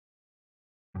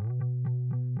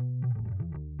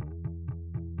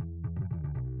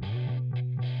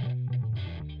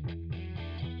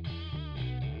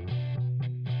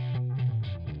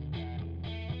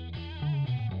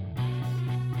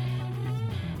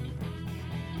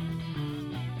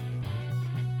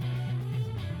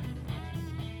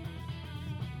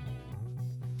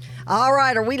All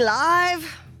right, are we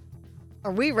live?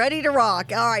 Are we ready to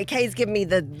rock? All right, Kay's giving me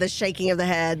the shaking of the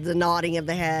head, the nodding of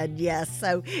the head. Yes,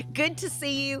 so good to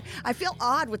see you. I feel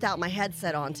odd without my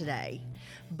headset on today.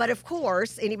 But of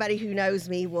course, anybody who knows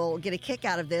me will get a kick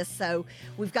out of this. So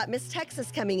we've got Miss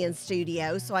Texas coming in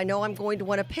studio. So I know I'm going to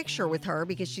want a picture with her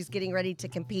because she's getting ready to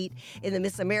compete in the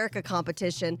Miss America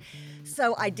competition.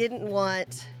 So I didn't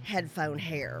want headphone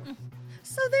hair.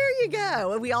 So there you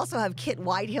go. And we also have Kit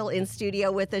Whitehill in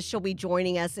studio with us. She'll be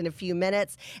joining us in a few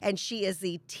minutes. And she is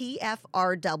the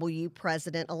TFRW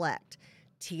president-elect.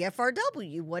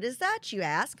 TFRW, what is that, you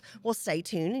ask? Well, stay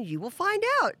tuned and you will find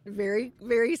out very,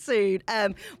 very soon.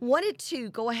 Wanted to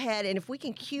go ahead and if we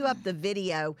can cue up the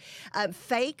video,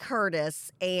 Faye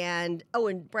Curtis and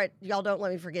Brett, y'all don't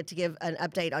let me forget to give an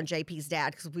update on JP's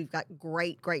dad because we've got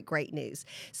great news.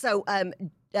 So,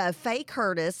 Faye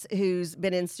Curtis, who's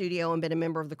been in studio and been a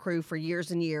member of the crew for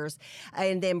years and years,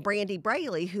 and then Brandy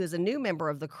Braley, who is a new member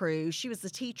of the crew. She was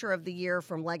the Teacher of the Year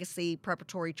from Legacy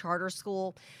Preparatory Charter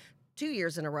School 2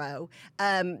 years in a row.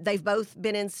 They've both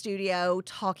been in studio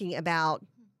talking about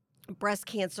breast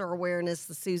cancer awareness,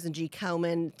 the Susan G.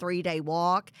 Komen 3-day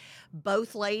walk.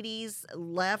 Both ladies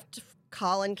left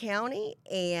Collin County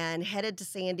and headed to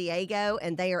San Diego,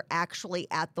 and they are actually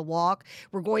at the walk.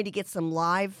 We're going to get some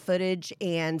live footage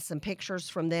and some pictures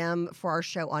from them for our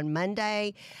show on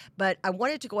Monday. But I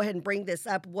wanted to go ahead and bring this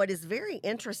up. What is very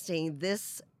interesting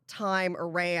this time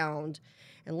around,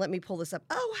 and let me pull this up.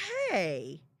 Oh,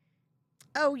 hey.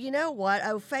 Oh, you know what?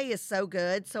 Oh, Faye is so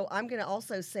good. So I'm going to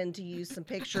also send to you some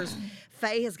pictures.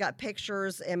 Faye has got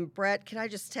pictures. And Brett, can I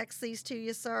just text these to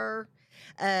you, sir?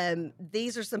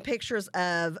 These are some pictures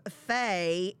of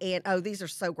Faye. And, these are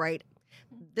so great.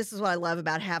 This is what I love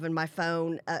about having my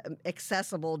phone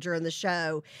accessible during the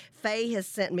show. Faye has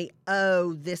sent me,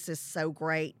 this is so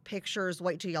great. Pictures,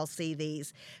 wait till y'all see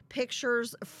these.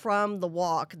 Pictures from the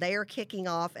walk. They are kicking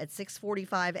off at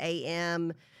 6:45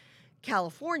 a.m.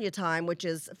 California time, which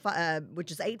is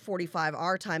 8:45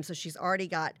 our time. So she's already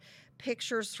got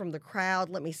pictures from the crowd.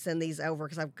 Let me send these over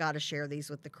because I've got to share these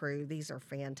with the crew. These are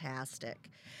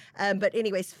fantastic. But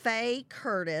anyways, Faye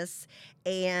Curtis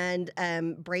and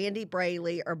Brandy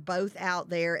Braley are both out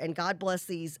there, and God bless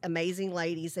these amazing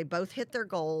ladies. They both hit their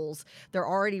goals. They're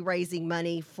already raising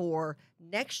money for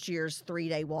next year's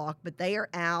 3-day walk, but they are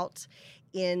out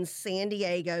in San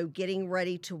Diego getting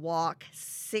ready to walk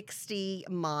 60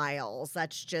 miles.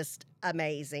 That's just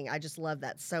amazing. I just love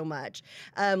that so much.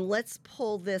 Let's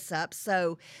pull this up.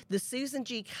 So the Susan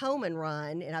G. Komen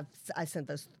run, and I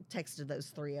texted those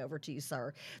three over to you,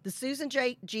 sir. The Susan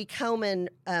G. Komen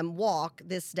walk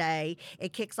this day,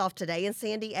 it kicks off today in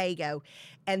San Diego.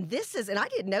 And this is, and I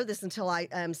didn't know this until I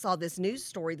saw this news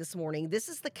story this morning, this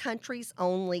is the country's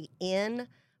only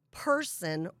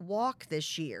in-person walk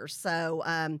this year. So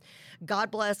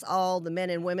God bless all the men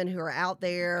and women who are out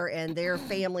there and their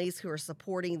families who are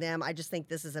supporting them. I just think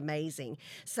this is amazing.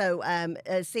 So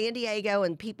San Diego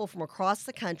and people from across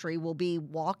the country will be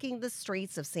walking the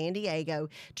streets of San Diego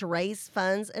to raise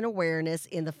funds and awareness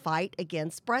in the fight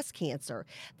against breast cancer.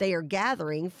 They are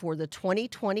gathering for the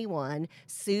 2021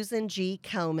 Susan G.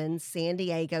 Komen San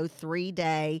Diego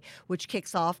 3-day, which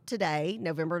kicks off today,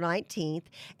 November 19th,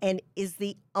 and is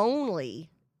the only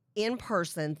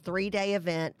in-person 3-day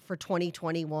event for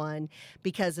 2021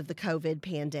 because of the COVID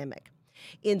pandemic.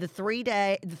 In the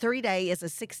 3-day is a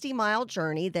 60-mile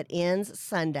journey that ends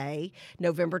Sunday,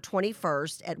 November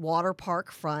 21st at Water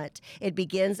Park Front. It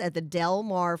begins at the Del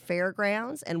Mar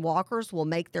Fairgrounds, and walkers will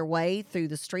make their way through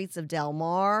the streets of Del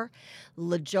Mar,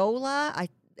 La Jolla,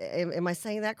 am I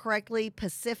saying that correctly?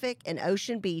 Pacific and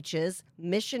Ocean Beaches,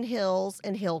 Mission Hills,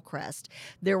 and Hillcrest.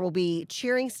 There will be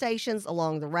cheering stations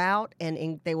along the route,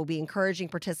 and they will be encouraging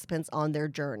participants on their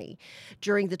journey.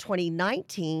 During the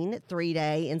 2019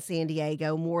 3-day in San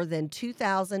Diego, more than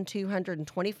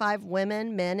 2,225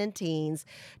 women, men, and teens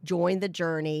joined the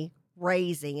journey,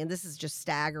 raising, and this is just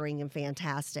staggering and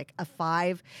fantastic,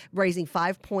 raising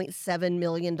 $5.7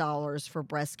 million for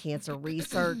breast cancer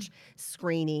research,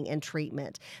 screening, and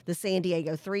treatment. The San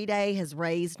Diego 3-day has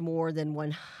raised more than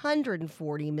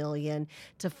 $140 million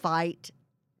to fight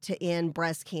to end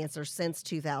breast cancer since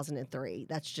 2003.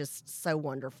 That's just so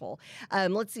wonderful.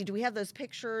 Let's see, do we have those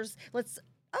pictures?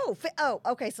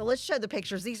 Okay, so let's show the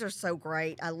pictures. These are so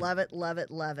great. I love it, love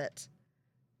it, love it.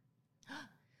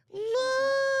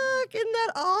 Look, isn't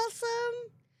that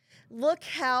awesome? Look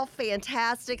how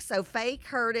fantastic. So Faye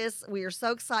Curtis, we are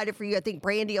so excited for you. I think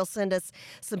Brandy will send us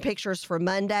some pictures for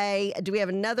Monday. Do we have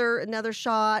another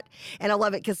shot? And I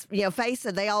love it because, Faye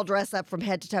said they all dress up from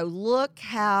head to toe. Look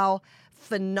how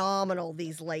phenomenal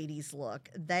these ladies look.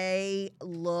 They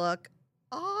look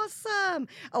Awesome.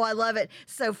 Oh, I love it.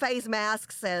 So Faye's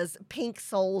mask says pink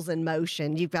souls in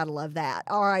motion. You've got to love that.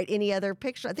 All right. Any other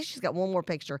picture? I think she's got one more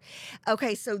picture.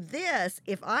 Okay. So this,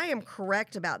 if I am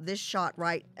correct about this shot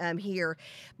right here,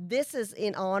 this is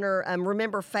in honor.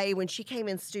 Remember Faye, when she came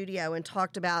in studio and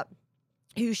talked about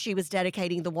who she was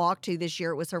dedicating the walk to this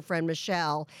year, it was her friend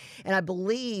Michelle. And I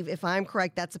believe, if I'm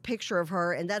correct, that's a picture of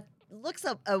her. And that looks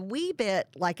a wee bit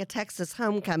like a Texas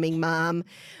homecoming mom,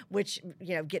 which,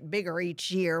 get bigger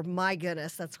each year. My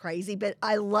goodness, that's crazy. But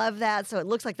I love that. So it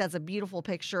looks like that's a beautiful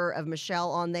picture of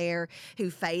Michelle on there, who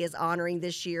Faye is honoring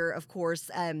this year. Of course,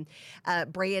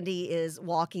 Brandy is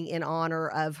walking in honor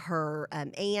of her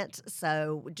aunt.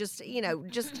 So just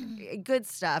good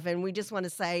stuff. And we just want to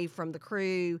say from the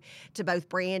crew to both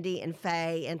Brandy and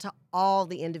Faye and to all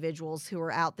the individuals who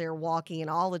are out there walking and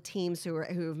all the teams who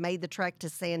have made the trek to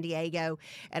San Diego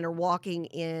and are walking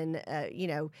in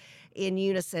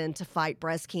unison to fight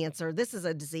breast cancer. This is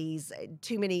a disease.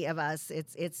 Too many of us,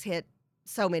 it's hit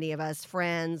so many of us,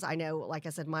 friends. I know, like I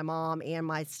said, my mom and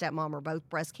my stepmom are both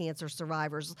breast cancer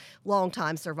survivors,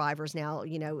 longtime survivors now,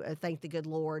 thank the good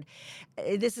Lord.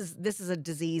 This is a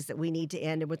disease that we need to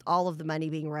end. And with all of the money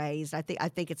being raised, I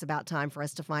think it's about time for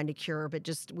us to find a cure. But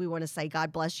we want to say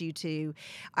God bless you to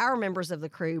our members of the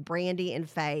crew, Brandy and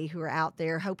Faye, who are out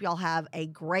there. Hope y'all have a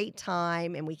great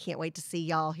time. And we can't wait to see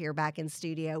y'all here back in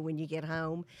studio when you get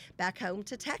back home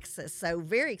to Texas. So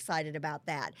very excited about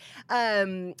that.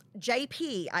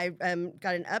 JP, I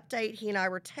got an update. He and I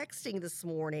were texting this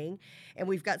morning, and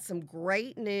we've got some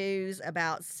great news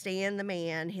about Stan the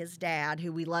man, his dad,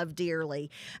 who we love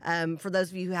dearly. For those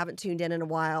of you who haven't tuned in a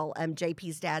while,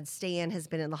 JP's dad, Stan, has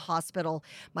been in the hospital.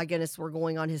 My goodness, we're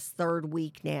going on his third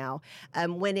week now.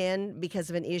 Went in because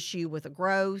of an issue with a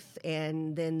growth,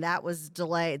 and then that was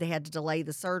delayed. They had to delay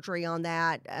the surgery on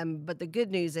that. But the good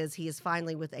news is he is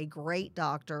finally with a great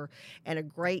doctor and a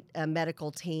great medical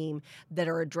team that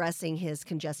are addressing his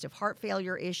congestive heart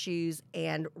failure issues.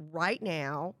 And right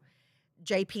now,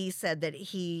 JP said that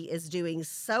he is doing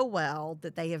so well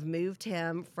that they have moved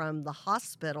him from the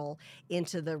hospital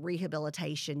into the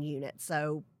rehabilitation unit.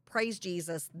 So praise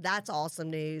Jesus. That's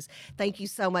awesome news. Thank you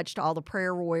so much to all the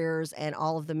prayer warriors and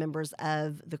all of the members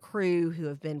of the crew who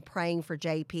have been praying for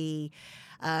JP.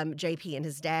 JP and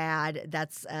his dad.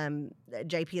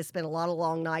 JP has spent a lot of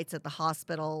long nights at the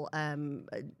hospital.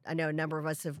 I know a number of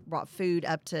us have brought food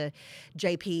up to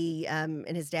JP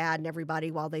and his dad and everybody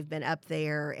while they've been up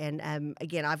there. And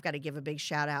again, I've got to give a big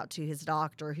shout out to his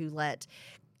doctor who let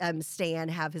Stan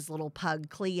have his little pug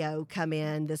Cleo come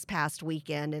in this past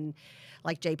weekend. And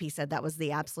like JP said, that was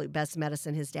the absolute best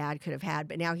medicine his dad could have had.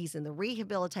 But now he's in the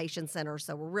rehabilitation center.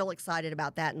 So we're real excited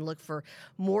about that and look for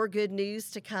more good news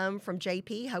to come from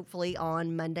JP, hopefully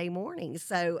on Monday morning.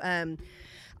 So,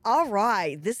 all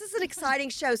right. This is an exciting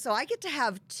show. So I get to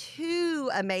have two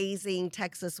amazing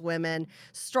Texas women,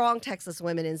 strong Texas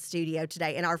women in studio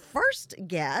today. And our first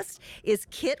guest is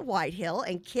Kit Whitehill.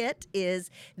 And Kit is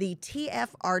the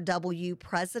TFRW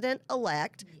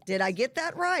president-elect. Yes. Did I get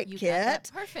that right, You Kit? Got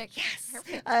that perfect.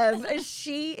 Yes. Perfect.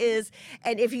 She is,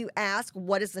 and if you ask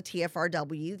what is the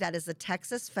TFRW, that is the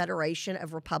Texas Federation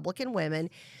of Republican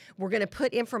Women. We're going to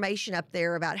put information up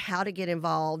there about how to get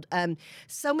involved.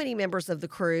 So many members of the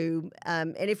crew,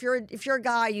 and if you're a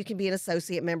guy, you can be an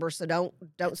associate member. So don't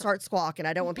start squawking.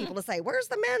 I don't want people to say, "Where's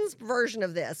the men's version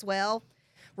of this?" Well,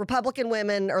 Republican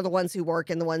women are the ones who work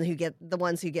and the ones who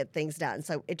get things done.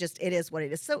 So it is what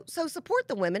it is. So support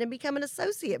the women and become an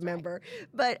associate member.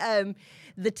 But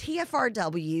the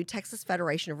TFRW, Texas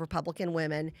Federation of Republican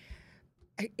Women,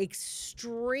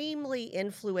 extremely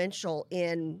influential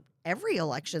in every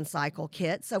election cycle,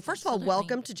 Kit. So first Absolutely. of all,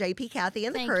 welcome to JP, Kathy,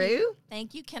 and the Thank crew. you.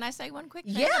 Thank you. Can I say one quick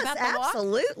thing Yes, about the walk?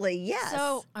 absolutely. Yes.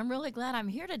 So I'm really glad I'm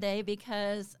here today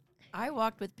because I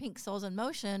walked with Pink Souls in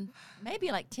Motion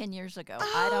maybe like 10 years ago.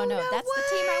 I don't know. No That's way.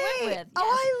 the team I went with. Yes,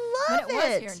 Oh, I love when it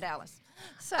was it. here in Dallas.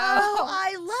 So,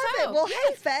 I love it. Well,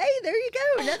 hey, Faye, there you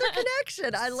go. Another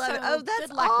connection. I love it. So, Oh, that's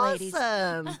good luck, ladies.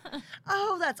 awesome.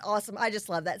 Oh, that's awesome. I just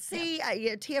love that. See,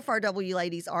 TFRW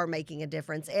ladies are making a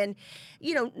difference. And,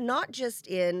 not just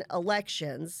in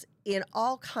elections, in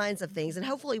all kinds of things. And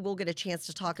hopefully we'll get a chance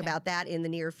to talk about that in the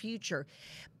near future.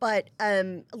 But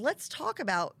let's talk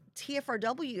about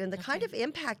TFRW and the kind of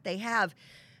impact they have,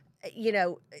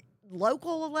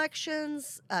 local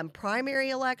elections, primary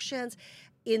elections.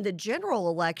 In the general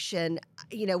election,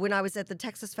 when I was at the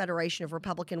Texas Federation of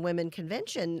Republican Women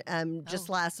Convention just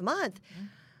last month,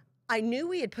 I knew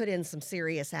we had put in some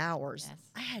serious hours. Yes.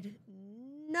 I had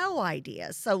no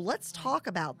idea. So let's talk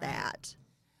about that.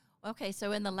 Okay,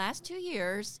 so in the last 2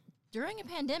 years, during a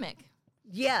pandemic,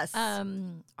 Yes.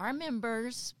 Our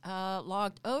members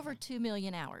logged over 2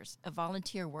 million hours of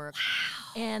volunteer work.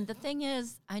 Wow. And the thing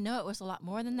is, I know it was a lot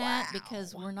more than that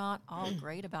because Wow. we're not all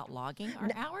great about logging our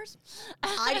hours.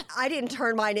 I didn't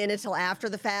turn mine in until after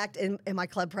the fact. And my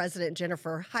club president,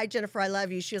 Jennifer, hi, Jennifer, I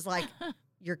love you. She was like,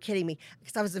 you're kidding me.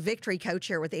 Because I was a victory coach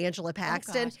here with Angela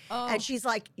Paxton. gosh. Oh. And she's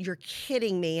like, you're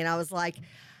kidding me. And I was like, So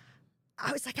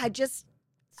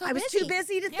I was too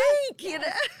busy to Yeah, think, yeah. you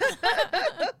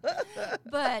know?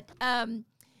 But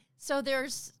so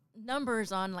there's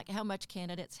numbers on like how much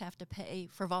candidates have to pay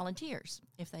for volunteers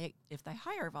if they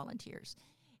hire volunteers,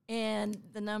 and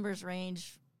the numbers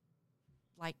range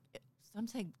like some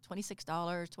say $26,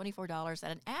 $24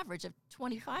 at an average of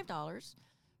 $25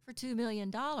 for $2 million.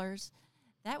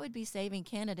 That would be saving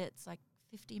candidates like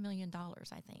 $50 million,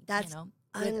 I think. That's with us,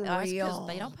 'cause unreal.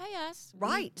 they don't pay us.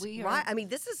 Right, We right. are, I mean,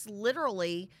 this is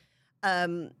literally,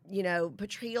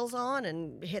 put your heels on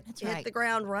and hit right. the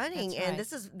ground running. That's And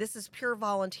right. this is pure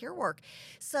volunteer work.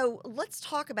 So let's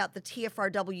talk about the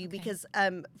TFRW because,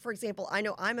 for example, I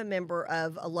know I'm a member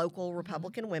of a local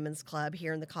Republican Women's Club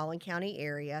here in the Collin County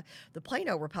area, the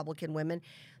Plano Republican Women.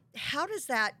 How does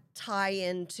that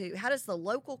how does the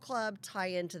local club tie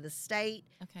into the state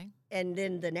Okay. and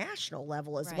then the national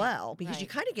level as Right, well? Because you right.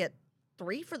 kind of get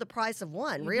three for the price of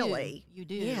one, You really. do. You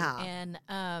do. Yeah.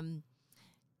 And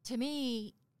to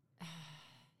me,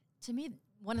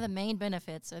 one of the main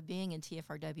benefits of being in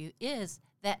TFRW is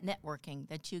that networking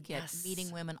that you get, Yes.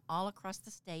 meeting women all across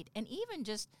the state, and even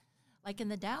just like in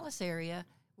the Dallas area,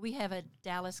 we have a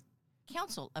Dallas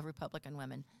Council of Republican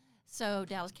Women, so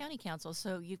Dallas County Council.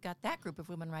 So you've got that group of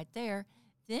women right there.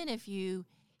 Then if you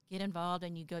get involved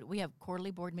and we have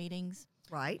quarterly board meetings,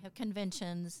 Right. we have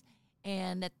conventions,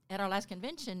 and at our last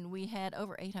convention, we had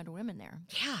over 800 women there.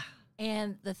 Yeah.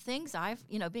 And the things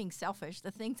being selfish,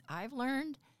 the things I've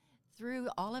learned through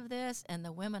all of this and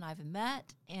the women I've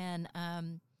met, and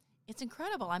it's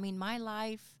incredible. I mean, my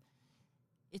life,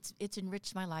 it's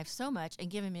enriched my life so much and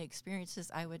given me experiences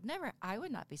I would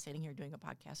not be sitting here doing a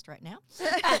podcast right now.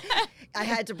 I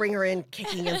had to bring her in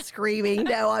kicking and screaming.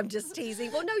 No, I'm just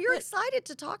teasing. Well, no, you're excited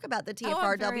to talk about the TFRW.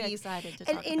 Oh, I'm very excited to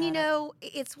talk about and you it. know,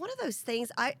 it's one of those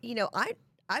things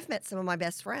I've met some of my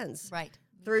best friends. Right.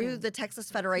 Me Through too. the Texas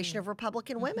Federation of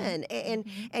Republican Women.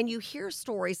 Mhm. And you hear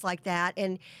stories like that.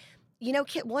 And, you know,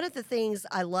 Kit, one of the things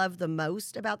I love the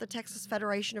most about the Texas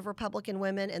Federation of Republican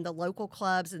Women and the local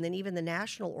clubs and then even the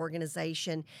national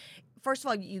organization, first of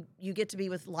all, you get to be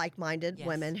with like-minded Yes.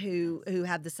 women who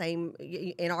have the same,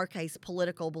 in our case,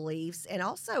 political beliefs and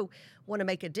also want to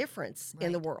make a difference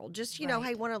in the Right. world. Just, you know, Right.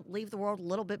 hey, want to leave the world a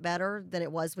little bit better than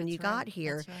it was when you That's right. got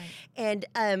here. That's right.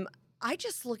 And I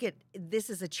just look at this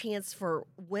as a chance for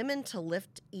women to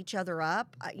lift each other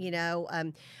up.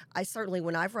 I certainly,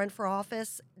 when I've run for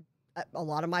office, a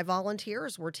lot of my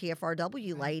volunteers were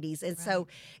TFRW Right, ladies. And right. so,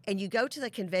 and you go to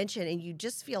the convention and you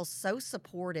just feel so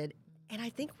supported. And I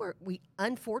think we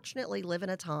unfortunately live in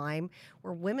a time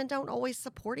where women don't always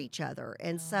support each other.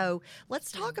 And so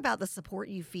let's talk about the support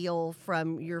you feel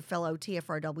from your fellow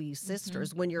TFRW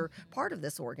sisters when you're part of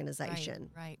this organization.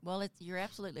 Right. Well, you're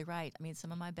absolutely right. I mean,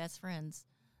 some of my best friends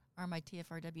are my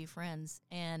TFRW friends,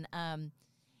 and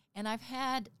I've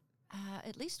had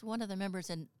at least one of the members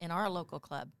in our local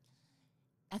club.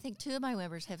 I think two of my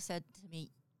members have said to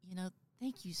me,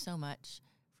 thank you so much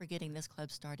for getting this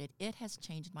club started. It has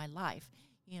changed my life.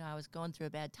 I was going through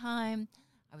a bad time.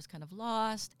 I was kind of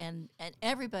lost, and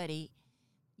everybody,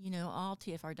 all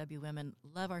TFRW women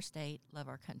love our state, love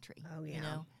our country. Oh,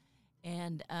 yeah.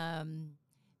 And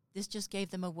this just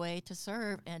gave them a way to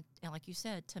serve and like you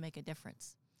said, to make a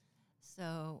difference.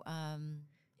 So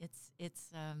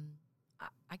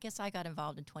I guess I got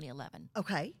involved in 2011.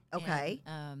 Okay.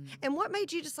 And, And what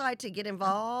made you decide to get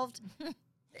involved?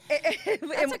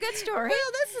 that's a good story.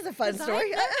 Well, this is a fun 'Cause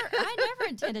story. I never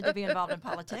intended to be involved in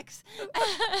politics.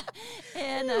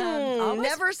 And always,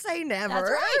 never say never.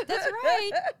 That's right. That's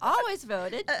right. Always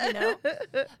voted,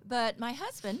 But my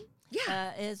husband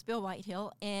is Bill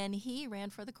Whitehill, and he ran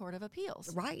for the Court of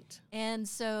Appeals. Right. And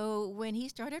so when he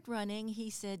started running, he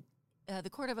said, the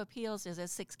Court of Appeals is a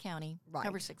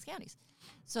covers 6 counties.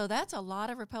 So that's a lot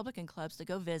of Republican clubs to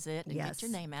go visit and get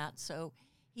your name out. So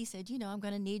he said, I'm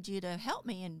going to need you to help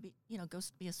me and go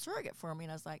be a surrogate for me.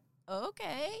 And I was like,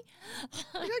 okay.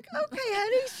 You're like, okay,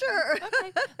 honey, sure.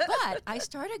 Okay. But I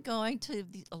started going to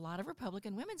a lot of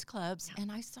Republican women's clubs,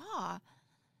 and I saw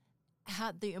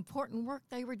how the important work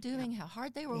they were doing, how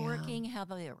hard they were working, how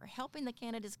they were helping the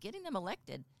candidates, getting them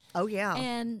elected. Oh,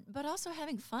 yeah. But also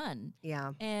having fun.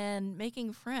 Yeah. And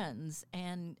making friends.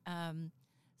 And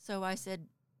so I said,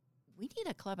 we need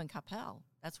a club in Coppell.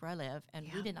 That's where I live.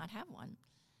 And we did not have one.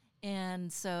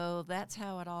 And so that's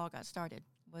how it all got started,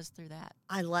 was through that.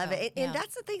 I love So, it. And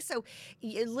that's the thing. So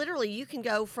literally you can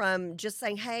go from just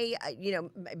saying, hey,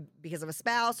 because of a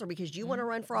spouse or because you want to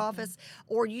run for office,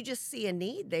 or you just see a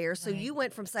need there. So Right. you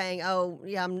went from saying, oh,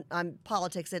 yeah, I'm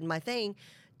politics isn't my thing,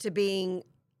 to being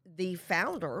the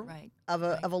founder Right. of a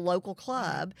Right. of a local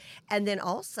club, and then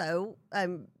also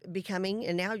becoming,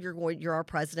 and now you're our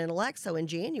president-elect. So in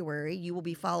January you will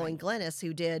be following Glennis,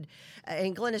 who did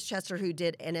and Glennis Chester, who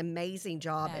did an amazing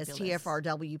job as Fabulous.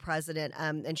 TFRW president,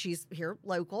 and she's here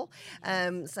local,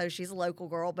 so she's a local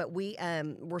girl. But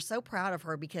we're so proud of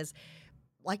her because,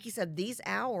 like you said, these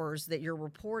hours that you're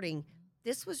reporting,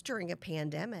 this was during a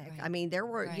pandemic. Right. I mean, there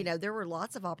were, Right. there were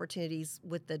lots of opportunities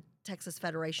with the Texas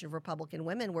Federation of Republican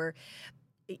Women where,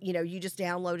 you just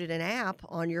downloaded an app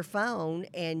on your phone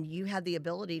and you had the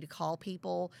ability to call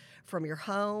people from your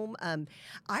home.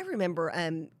 I remember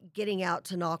getting out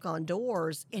to knock on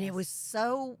doors, and it was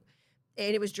so.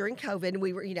 And it was during COVID, and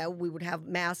we were, we would have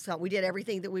masks on. We did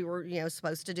everything that we were,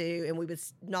 supposed to do, and we would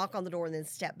knock on the door and then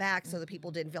step back so that people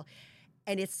didn't feel.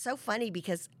 And it's so funny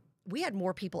because we had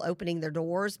more people opening their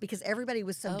doors because everybody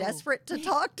was so desperate to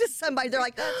talk to somebody. They're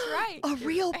like, That's right. a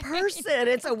real person.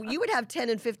 And so you would have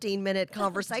 10 and 15-minute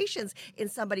conversations in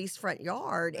somebody's front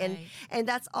yard. Right. And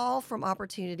that's all from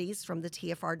opportunities from the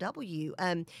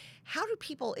TFRW. How do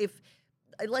people, if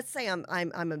let's say I'm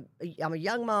a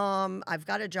young mom, I've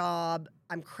got a job,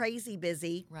 I'm crazy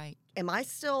busy. Right. Am I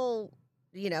still,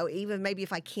 even maybe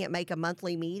if I can't make a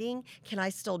monthly meeting, can I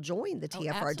still join the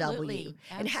TFRW? Absolutely.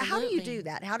 And how do you Absolutely. do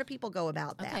that? How do people go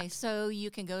about that? Okay, so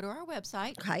you can go to our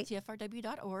website, Okay.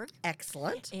 tfrw.org,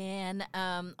 Excellent. and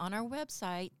on our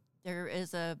website there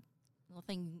is a little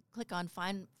thing. Click on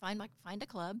find a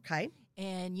club, Okay.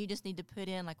 and you just need to put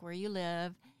in like where you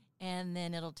live, and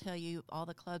then it'll tell you all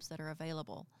the clubs that are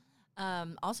available.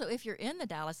 Also, if you're in the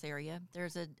Dallas area,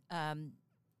 there's a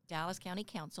Dallas County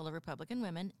Council of Republican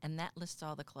Women, and that lists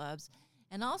all the clubs.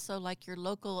 And also, like your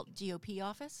local GOP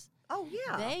office, Oh,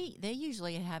 yeah. they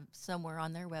usually have somewhere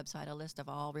on their website a list of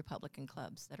all Republican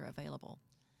clubs that are available.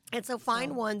 And so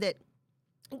find So- one that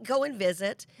go and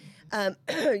visit.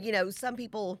 Some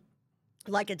people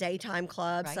like a daytime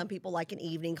club. Right. Some people like an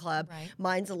evening club. Right.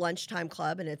 Mine's a lunchtime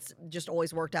club, and it's just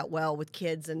always worked out well with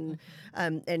kids and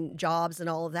jobs and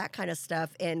all of that kind of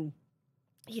stuff. And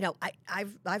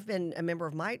I've been a member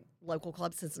of my local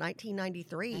club since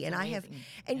 1993, That's and I have, amazing.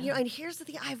 and Yeah. and here's the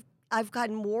thing, I've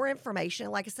gotten more information.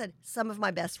 Like I said, some of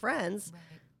my best friends Right.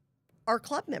 are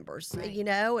club members, Right.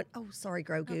 and oh, sorry,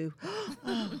 Grogu.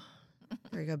 Oh,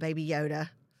 there you go, Baby Yoda.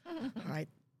 All right,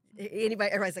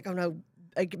 everybody's like, oh no,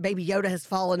 Baby Yoda has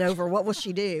fallen over. What will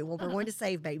she do? Well, we're going to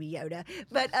save Baby Yoda.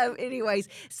 But anyways,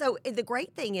 so the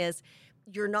great thing is,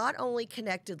 you're not only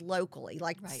connected locally,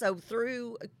 like Right. so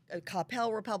through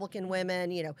Coppell Republican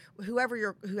Women, whoever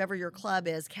your club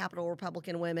is, Capital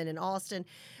Republican Women in Austin,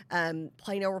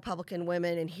 Plano Republican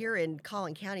Women, and here in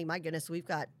Collin County, my goodness, we've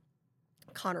got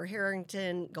Connor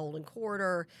Harrington, Golden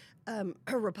Quarter,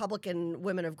 Republican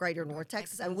Women of Greater North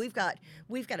Texas, and we've got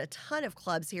a ton of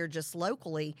clubs here just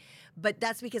locally, but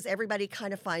that's because everybody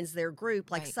kind of finds their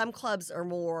group. Like Right. some clubs are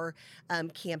more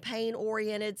campaign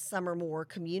oriented, some are more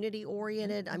community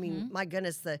oriented. I mean, my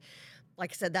goodness,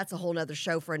 like I said, that's a whole nother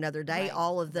show for another day. Right.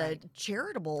 All of the Right.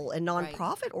 charitable and Right.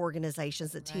 nonprofit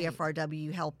organizations that Right.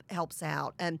 TFRW helps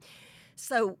out, and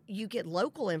so you get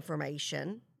local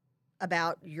information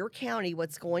about your county,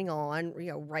 what's going on,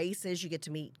 races, you get to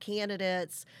meet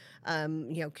candidates,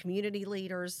 community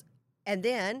leaders. And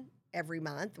then every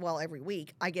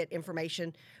week, I get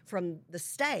information from the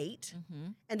state.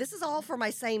 Mm-hmm. And this is all for my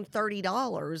same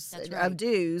 $30 That's of right.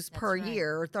 dues That's per right.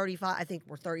 year, or 35, I think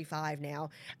we're 35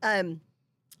 now.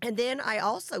 And then I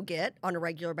also get, on a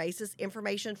regular basis,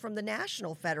 information from the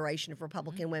National Federation of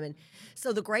Republican Women.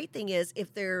 So the great thing is,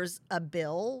 if there's a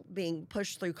bill being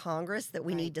pushed through Congress that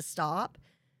we Right. need to stop,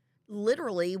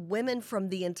 literally women from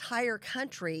the entire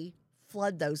country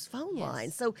flood those phone Yes.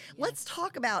 lines. So let's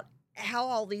talk about how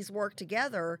all these work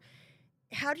together.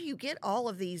 How do you get all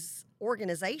of these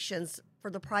organizations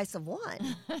for the price of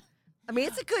one? I mean,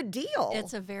 it's a good deal.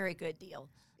 It's a very good deal.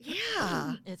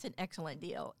 Yeah. It's an excellent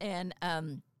deal. And,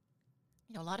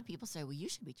 a lot of people say, well, you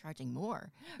should be charging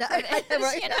more. Right.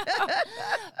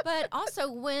 But also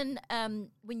when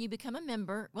you become a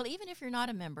member, well, even if you're not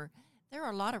a member, there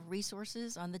are a lot of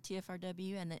resources on the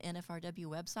TFRW and the NFRW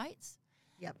websites.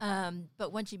 Yep.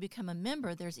 But once you become a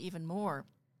member, there's even more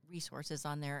resources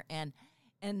on there. And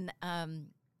it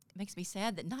makes me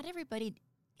sad that not everybody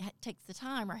takes the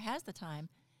time or has the time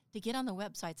to get on the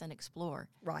websites and explore.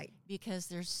 Right. Because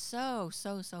there's so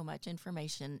much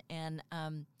information. And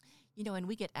and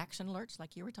we get action alerts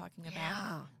like you were talking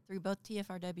about through both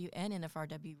TFRW and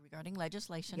NFRW regarding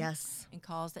legislation and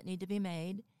calls that need to be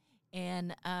made.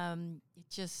 And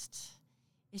it's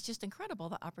just incredible,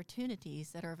 the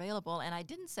opportunities that are available. And I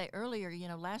didn't say earlier,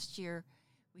 last year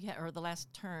the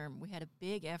last term, we had a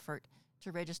big effort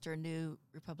to register new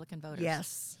Republican voters.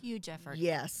 Yes. Huge effort.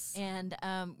 Yes. And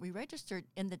we registered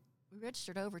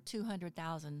over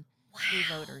 200,000 new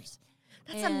voters.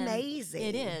 That's amazing.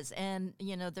 It is. And,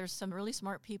 there's some really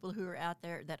smart people who are out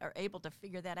there that are able to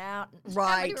figure that out. Right.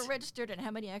 How many were registered and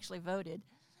how many actually voted.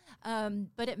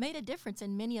 But it made a difference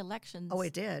in many elections. Oh,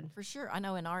 it did. For sure. I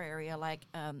know in our area, like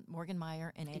Morgan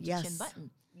Meyer and Angie Chin Button.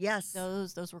 Yes.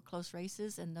 Those were close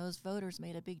races, and those voters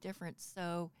made a big difference.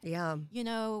 So, yeah.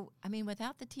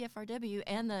 Without the TFRW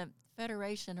and the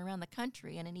Federation around the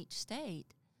country and in each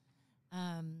state,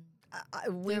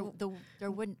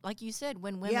 there wouldn't, like you said,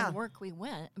 when women work, we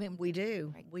win. We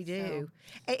do. Right, we do.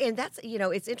 And that's,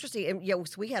 it's interesting. And,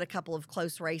 so we had a couple of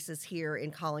close races here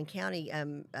in Collin County,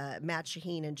 Matt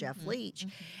Shaheen and Jeff Leach.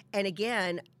 And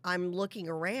again, I'm looking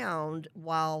around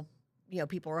while,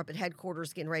 people are up at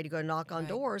headquarters getting ready to go knock on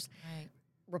doors. Right.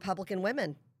 Republican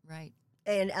women. Right.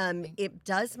 And it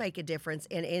does make a difference.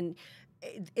 And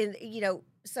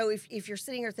so if you're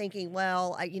sitting here thinking,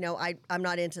 well, I'm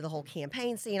not into the whole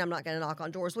campaign scene, I'm not going to knock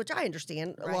on doors, which I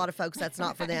understand. A lot of folks, that's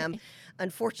not for them.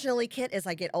 Unfortunately, Kit, as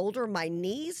I get older, my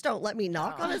knees don't let me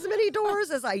knock on as many doors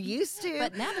as I used to.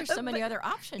 But now there's so many other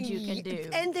options you can do.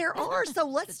 And there are. So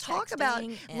let's talk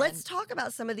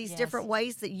about some of these different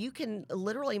ways that you can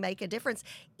literally make a difference,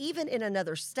 even in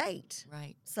another state.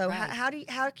 Right. So how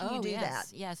can you do that?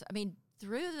 Yes.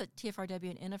 Through the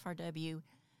TFRW and NFRW,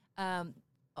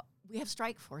 we have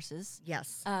strike forces.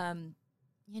 Yes.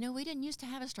 We didn't used to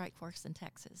have a strike force in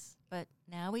Texas, but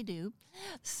now we do.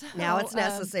 So, now it's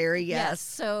necessary, yes.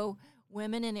 So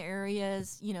women in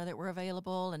areas, that were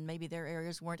available and maybe their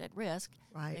areas weren't at risk,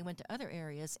 they went to other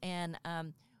areas. And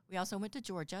we also went to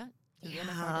Georgia through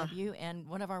NFRW, and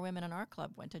one of our women in our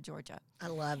club went to Georgia. I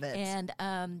love it. And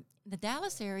the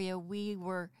Dallas area,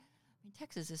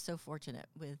 Texas is so fortunate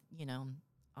with,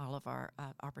 all of our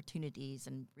opportunities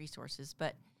and resources,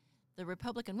 but the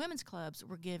Republican women's clubs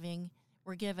were given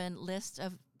lists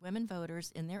of women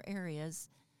voters in their areas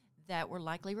that were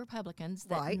likely Republicans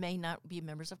that may not be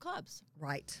members of clubs.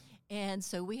 Right. And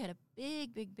so we had a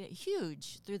big,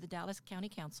 huge, through the Dallas County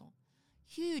Council,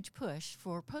 huge push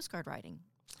for postcard writing.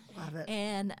 Love it.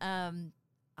 And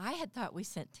I had thought we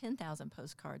sent 10,000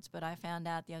 postcards, but I found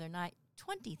out the other night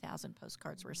 20,000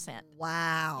 postcards were sent.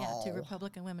 Wow. Yeah, to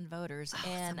Republican women voters. Oh,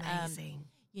 and that's amazing.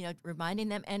 Reminding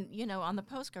them, and on the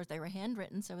postcards they were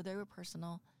handwritten, so they were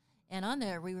personal. And on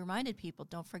there we reminded people,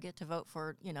 don't forget to vote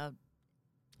for,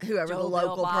 whoever Joe, the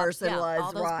local Bill, Bob, person was,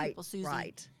 all those people,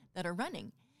 Susie, that are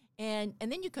running. And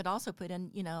then you could also put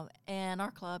in, and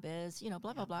our club is,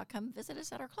 blah, blah, blah, come visit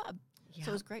us at our club. Yeah.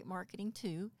 So it was great marketing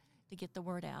too, to get the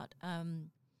word out.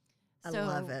 I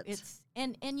love it.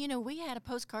 And we had a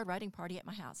postcard writing party at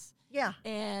my house. Yeah.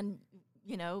 And,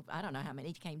 I don't know how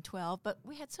many came, 12, but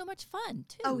we had so much fun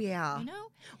too. Oh, yeah.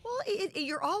 Well,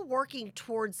 you're all working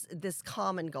towards this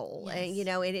common goal. Yes.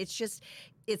 And, and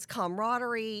it's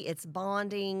camaraderie, it's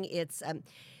bonding, it's, and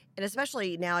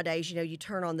especially nowadays, you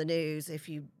turn on the news, if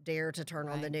you dare to turn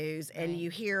on the news, and you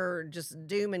hear just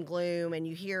doom and gloom, and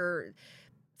you hear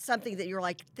something that you're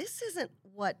like, this isn't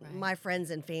what my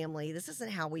friends and family, this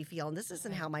isn't how we feel, and this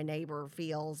isn't how my neighbor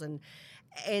feels. And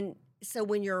so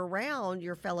when you're around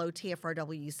your fellow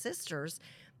TFRW sisters,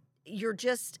 you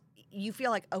feel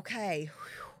like, okay,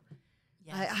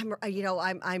 yes.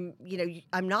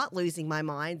 I'm not losing my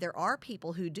mind. There are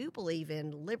people who do believe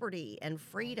in liberty and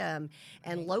freedom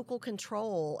and local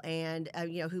control, and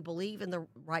who believe in the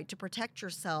right to protect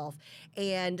yourself.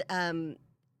 And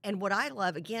what I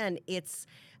love, again, it's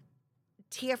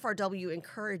TFRW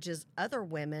encourages other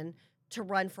women to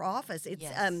run for office. It's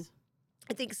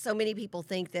I think so many people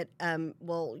think that,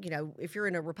 if you're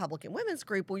in a Republican women's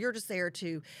group, well, you're just there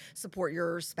to support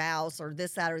your spouse or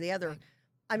this, that, or the other. Right.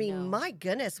 I mean, my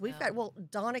goodness, we've got,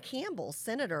 Donna Campbell,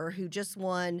 senator, who just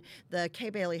won the Kay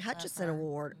Bailey Hutchison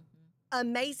Award. Mm-hmm.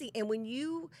 Amazing. And when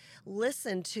you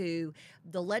listen to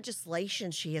the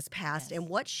legislation she has passed and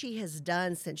what she has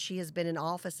done since she has been in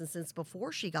office and since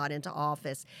before she got into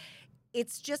office,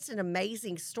 it's just an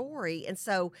amazing story. And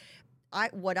so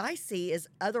what I see is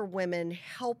other women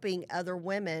helping other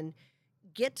women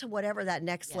get to whatever that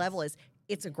next level is.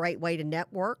 It's a great way to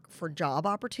network for job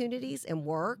opportunities and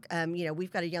work.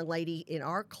 We've got a young lady in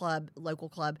our club, local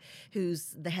club,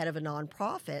 who's the head of a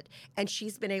nonprofit, and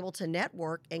she's been able to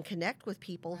network and connect with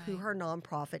people who her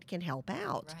nonprofit can help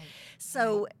out. Right.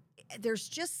 So there's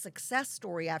just success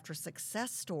story after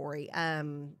success story.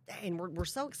 And we're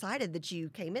so excited that you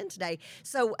came in today.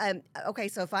 So, okay,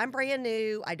 so if I'm brand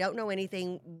new, I don't know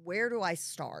anything, where do I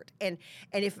start? And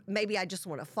if maybe I just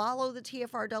want to follow the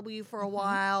TFRW for a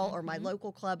while or my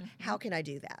local club, how can I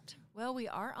do that? Well, we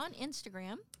are on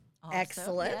Instagram. Also.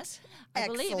 Excellent. Yes. I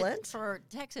believe Excellent. for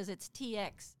Texas, it's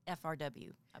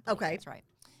TXFRW. Okay. That's right.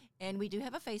 And we do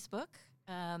have a Facebook.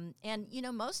 And,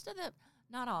 most of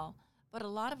not all, but a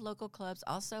lot of local clubs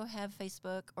also have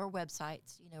Facebook or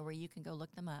websites, where you can go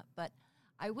look them up. But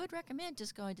I would recommend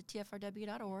just going to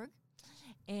tfrw.org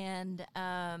and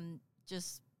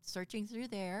just searching through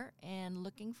there and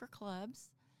looking for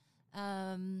clubs.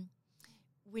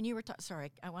 When you were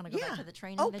sorry, I want to go back to the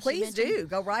training. Oh, that please you do.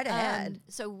 Go right ahead.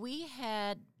 So we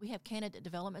have candidate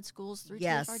development schools through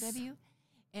Yes. TFRW,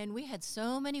 and we had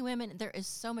so many women. There is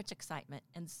so much excitement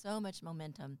and so much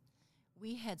momentum.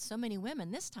 We had so many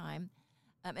women this time,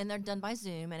 and they're done by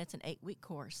Zoom, and it's an 8-week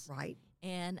course. Right.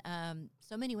 And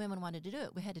so many women wanted to do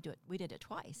it. We had to do it. We did it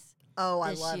twice. Oh,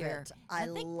 I this love year. it. I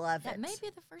think love that it. may be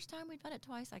the first time we've done it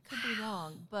twice. I could be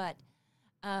wrong, but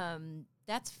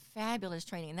that's fabulous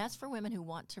training, and that's for women who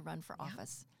want to run for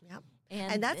office. Yep.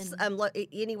 And that's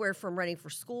anywhere from running for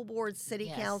school board, city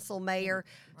Yes. council, mayor,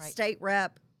 Right. state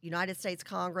rep, United States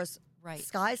Congress. Right.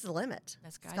 Sky's the limit.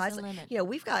 The sky's the limit.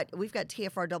 We've got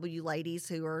TFRW ladies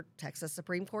who are Texas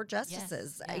Supreme Court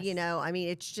justices. Yes. I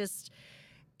mean,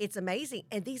 it's amazing.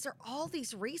 And all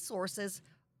these resources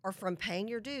are from paying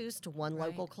your dues to one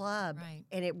local club. Right.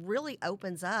 And it really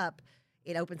opens up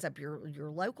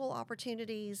your local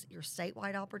opportunities, your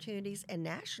statewide opportunities, and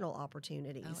national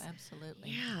opportunities. Oh, absolutely.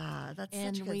 Yeah, that's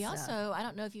And such good we stuff. also, I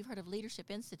don't know if you've heard of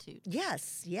Leadership Institute.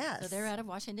 Yes. So they're out of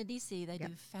Washington, D.C. They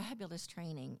do fabulous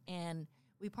training. And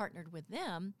we partnered with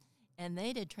them, and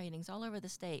they did trainings all over the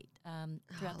state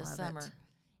throughout the love summer.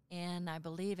 it. And I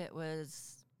believe it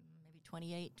was maybe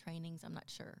 28 trainings. I'm not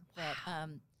sure. But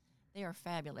they are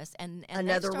fabulous. And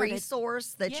Another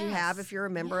resource that you have Yes, if you're a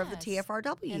member of the yes.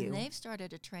 TFRW. And they've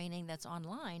started a training that's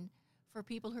online for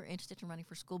people who are interested in running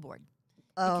for school board.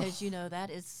 Oh, Because,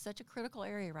 that is such a critical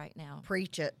area right now.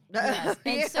 preach it. Yes.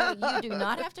 And so you do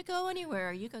not have to go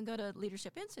anywhere. You can go to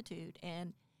Leadership Institute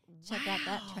and check out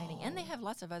that training. And they have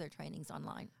lots of other trainings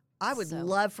online. I would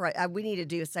love for we need to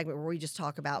do a segment where we just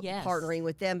talk about Yes. partnering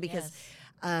with them because,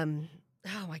 Yes.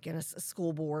 oh my goodness,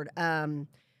 school board.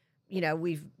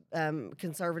 We've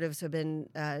conservatives have been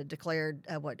declared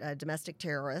domestic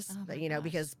terrorists. Oh my gosh.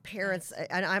 Because parents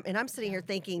and I'm sitting here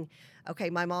thinking, okay,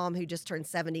 my mom who just turned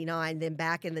 79. Then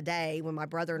back in the day when my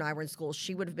brother and I were in school,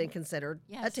 she would have been considered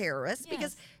a Yes. terrorist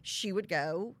because Yes. she would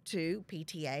go to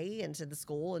PTA and to the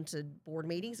school and to board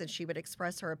meetings and she would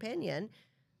express her opinion.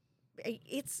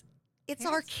 It's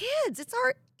our kids.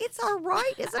 It's our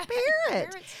right as a parent.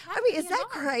 Parents have I mean, to is be that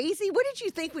involved. crazy? What did you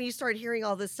think when you started hearing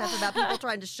all this stuff about people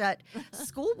trying to shut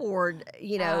school board,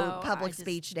 Oh, public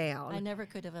speech down? I never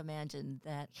could have imagined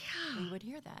that we would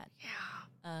hear that.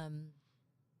 Yeah.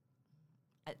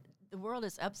 The world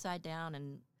is upside down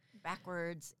and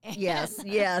backwards. And Yes.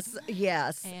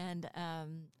 And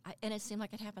and it seemed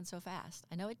like it happened so fast.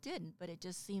 I know it didn't, but it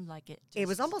just seemed like it. It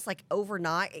was almost like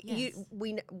overnight. Yes.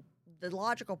 The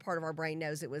logical part of our brain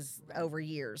knows it was over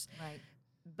years. Right.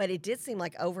 But it did seem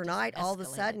like overnight, all of a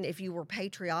escalated. sudden, if you were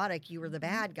patriotic, you were the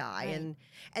bad guy. Right.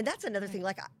 And that's another thing.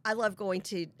 Like, I love going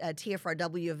to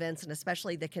TFRW events and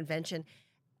especially the convention.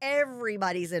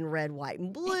 Everybody's in red, white,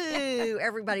 and blue.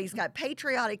 Everybody's got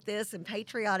patriotic this and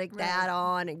patriotic that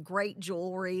on and great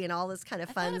jewelry and all this kind of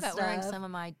I fun thought about stuff. wearing some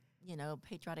of my,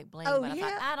 patriotic bling. Oh, but I yeah.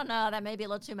 thought, I don't know, that may be a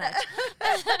little too much.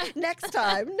 Next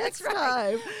time. That's right.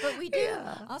 time. But we do.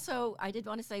 Yeah. Also, I did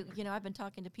want to say, I've been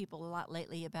talking to people a lot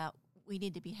lately about we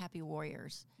need to be happy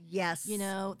warriors. Yes.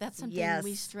 That's something we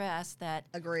Yes. stress that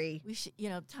Agree. we should,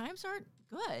 times aren't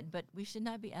good, but we should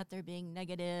not be out there being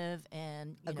negative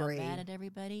and, Agree. mad at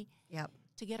everybody. Yep.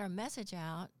 To get our message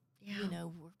out, Yeah.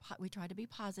 we try to be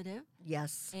positive.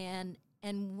 Yes. And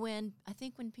when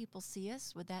people see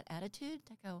us with that attitude,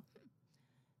 they go,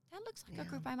 that looks like a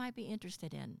group I might be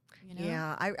interested in.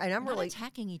 Yeah. I'm Not really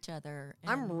attacking each other.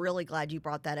 I'm and- really glad you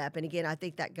brought that up. And again, I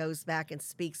think that goes back and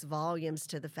speaks volumes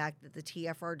to the fact that the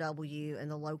TFRW and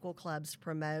the local clubs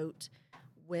promote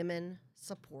women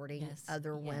supporting Yes,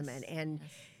 other yes, women. And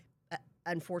yes.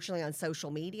 unfortunately, on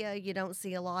social media, you don't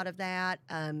see a lot of that.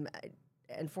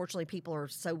 Unfortunately, people are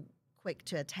so quick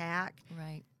to attack.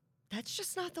 Right. That's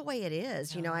just not the way it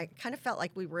is. No. I kind of felt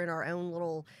like we were in our own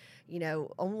little,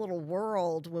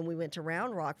 world when we went to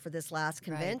Round Rock for this last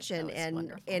convention, was and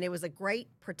wonderful. and it was a great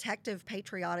protective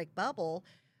patriotic bubble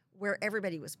where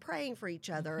everybody was praying for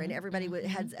each other and everybody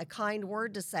had a kind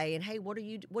word to say, and hey, what do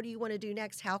you want to do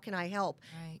next? How can I help?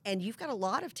 Right. And you've got a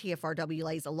lot of TFRW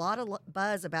ladies, a lot of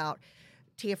buzz about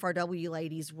TFRW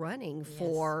ladies running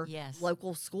for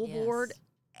local school board,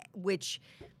 which,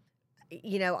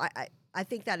 you know, I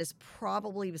think that is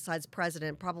probably, besides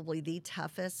president, probably the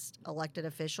toughest elected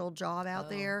official job out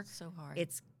there. So hard.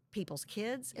 It's people's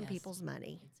kids and people's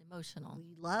money. It's emotional.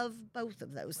 We love both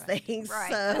of those things. Right.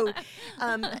 So,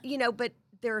 you know, but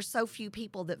there are so few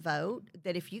people that vote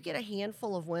that if you get a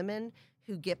handful of women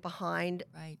who get behind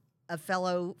a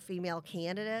fellow female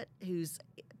candidate who's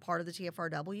part of the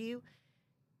TFRW,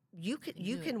 you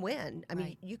can win. I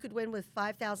mean, you could win with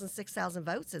 5,000, 6,000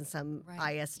 votes in some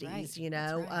ISDs, you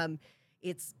know.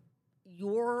 It's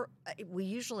we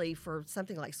usually, for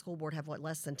something like school board, have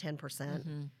less than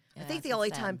 10%. I think the only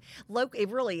time, it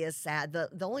really is sad. The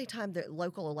only time that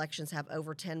local elections have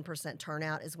over 10%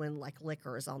 turnout is when like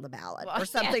liquor is on the ballot or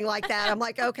something like that. I'm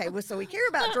like, okay, well, so we care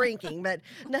about drinking, but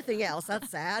nothing else. That's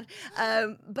sad.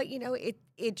 But you know,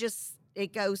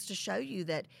 it goes to show you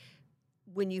that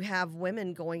when you have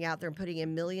women going out there and putting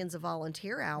in millions of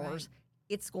volunteer hours,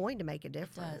 it's going to make a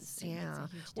difference. It makes a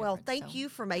huge Well, difference, thank you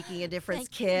for making a difference,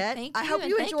 Thank Kit. you, I hope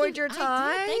you enjoyed your time.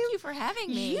 I did. Thank you for having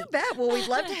me. You bet. Well, we'd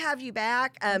love to have you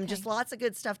back. Just lots of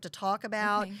good stuff to talk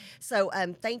about. So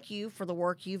thank you for the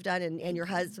work you've done, and your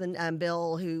husband,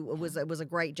 Bill, who was a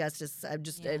great justice, a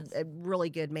really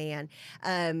good man.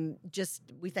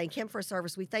 We thank him for his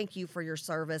service. We thank you for your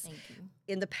service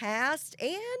in the past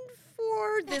and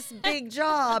for this big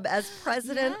job as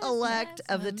president-elect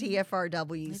of the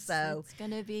TFRW.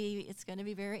 It's gonna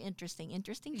be very interesting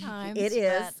times. It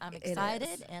is. But I'm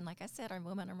excited, and like I said, our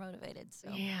women are motivated. So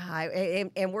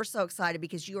and we're so excited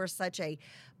because you are such a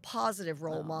positive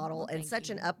role model and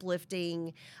such an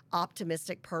uplifting,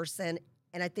 optimistic person.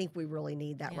 And I think we really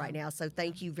need that right now. So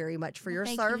thank you very much for your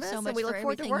service. You so much and we look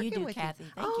forward to working with Kathy.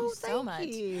 you. Thank you so much.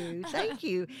 Thank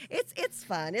you. It's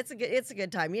fun. It's a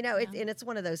good time. You know, and it's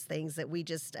one of those things that we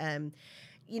just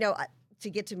you know, to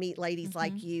get to meet ladies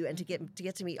like you and to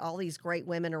get to meet all these great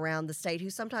women around the state who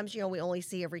sometimes, you know, we only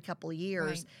see every couple of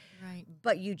years. Right.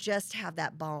 But you just have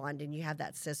that bond and you have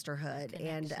that sisterhood.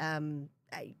 And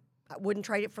I wouldn't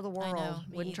trade it for the world.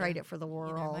 Wouldn't trade it for the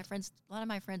world. My friends, a lot of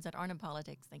my friends that aren't in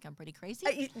politics think I'm pretty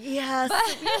crazy. Yes,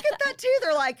 you get that too.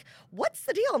 They're like, "What's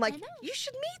the deal?" I'm like, "You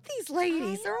should meet these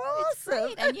ladies. They're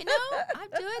awesome." And you know, I'm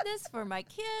doing this for my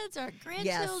kids, our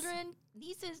grandchildren,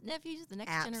 nieces, nephews, the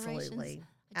next generations.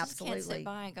 I just can't sit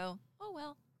by and go, "Oh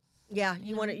well." Yeah,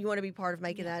 you want to be part of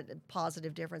making that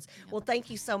positive difference. Well, thank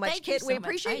you so much, Thank Kit. you We so much.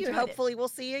 appreciate you. I enjoyed Hopefully, we'll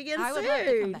see you again soon. I would love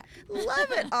to come back.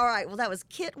 Love it. All right. Well, that was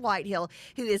Kit Whitehill,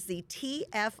 who is the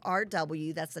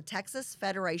TFRW. That's the Texas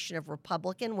Federation of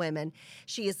Republican Women.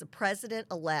 She is the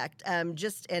president-elect.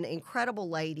 Just an incredible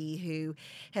lady who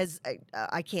has,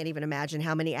 I can't even imagine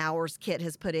how many hours Kit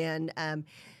has put in.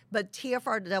 But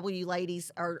TFRW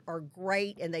ladies are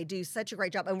great, and they do such a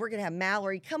great job. And we're going to have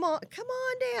Mallory. Come on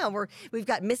down. We've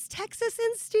got Miss Texas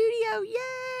in studio.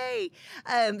 Yay!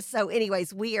 So,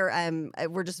 anyways,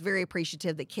 we're just very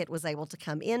appreciative that Kit was able to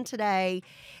come in today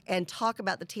and talk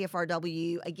about the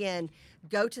TFRW. Again,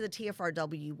 go to the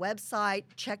TFRW website,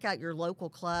 check out your local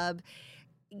club.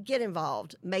 Get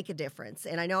involved, make a difference.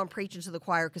 And I know I'm preaching to the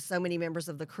choir because so many members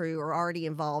of the crew are already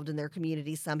involved in their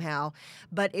community somehow.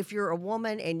 But if you're a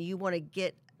woman and you want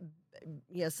to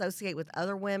associate with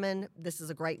other women, this is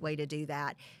a great way to do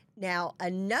that. Now,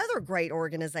 another great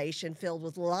organization filled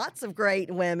with lots of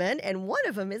great women, and one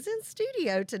of them is in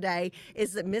studio today,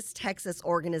 is the Miss Texas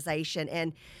organization.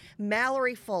 And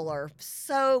Mallory Fuller,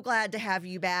 so glad to have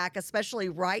you back, especially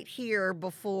right here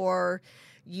before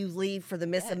you leave for the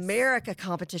Miss America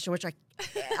competition, which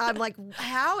I'm like,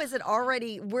 how is it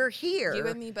already? We're here. You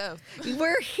and me both.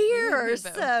 We're here.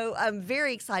 So I'm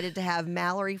very excited to have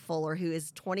Mallory Fuller, who is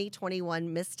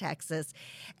 2021 Miss Texas.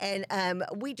 And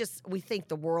we think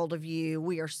the world of you.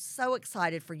 We are so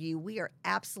excited for you. We are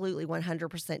absolutely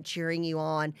 100% cheering you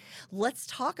on. Let's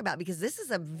talk about, because this is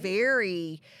the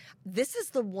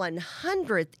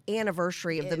 100th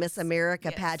anniversary of the Miss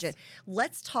America pageant.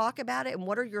 Let's talk about it. And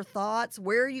what are your thoughts?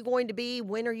 Where are you going to be?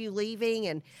 When are you leaving?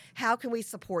 And how can we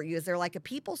support you? Is there like a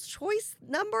People's Choice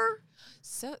number?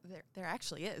 So there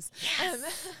actually is.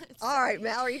 Yes. All right,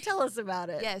 Mallory, tell us about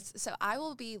it. Yes. So I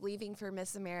will be leaving for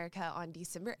Miss America on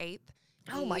December 8th.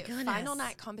 Oh my goodness. The final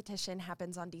night competition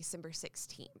happens on December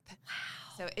 16th.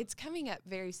 Wow. So it's coming up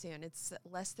very soon. It's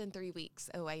less than 3 weeks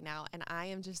away now. And I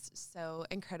am just so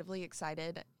incredibly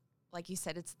excited like you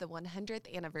said, it's the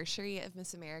 100th anniversary of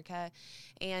Miss America,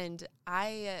 and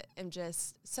I am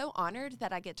just so honored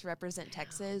that I get to represent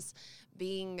Texas,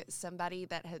 being somebody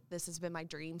that this has been my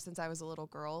dream since I was a little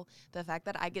girl. The fact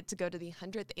that I get to go to the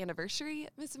 100th anniversary of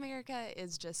Miss America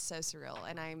is just so surreal,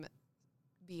 and I'm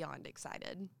beyond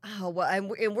excited. Oh, well, and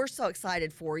we're so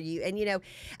excited for you. And,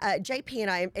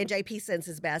 JP and JP sends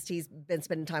his best. He's been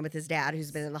spending time with his dad,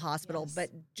 who's been in the hospital, Yes. but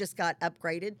just got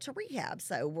upgraded to rehab.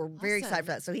 So we're very excited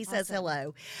for that. So he says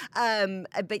Awesome. hello.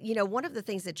 But, one of the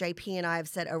things that JP and I have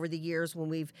said over the years when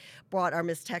we've brought our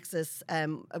Miss Texas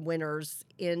winners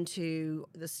into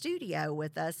the studio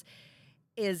with us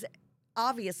is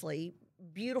obviously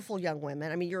beautiful young women.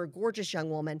 I mean, you're a gorgeous young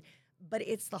woman, but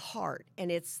it's the heart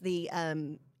and it's the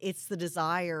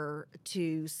desire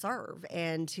to serve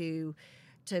and to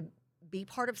be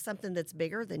part of something that's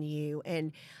bigger than you.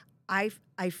 And I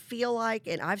feel like,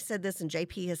 and I've said this and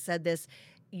JP has said this,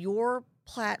 your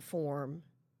platform,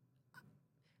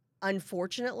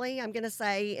 unfortunately, I'm going to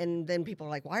say, and then people are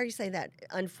like, why are you saying that?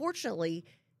 Unfortunately,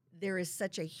 there is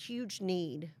such a huge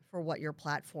need for what your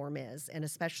platform is, and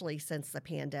especially since the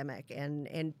pandemic.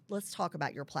 And let's talk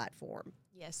about your platform.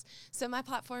 Yes. So my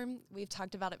platform, we've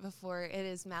talked about it before. It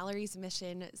is Mallory's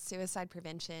Mission Suicide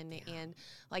Prevention. Yeah. And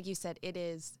like you said, it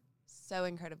is so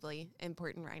incredibly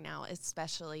important right now,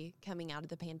 especially coming out of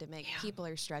the pandemic. Yeah. People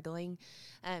are struggling.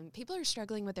 People are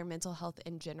struggling with their mental health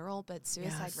in general, but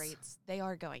suicide Yes. rates, they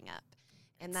are going up.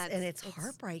 And it's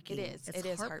heartbreaking. It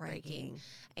is heartbreaking.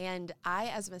 And I,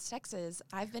 as Miss Texas,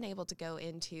 I've been able to go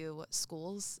into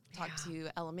schools, talk to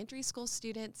elementary school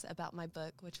students about my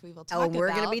book, which we will talk about. Oh, we're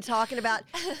going to be talking about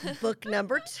book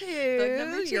number 2. Book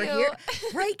number 2. You're here.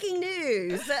 Breaking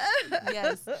news.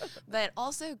 Yes. But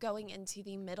also going into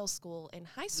the middle school and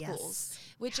high schools,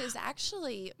 Yes. which is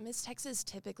actually, Miss Texas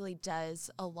typically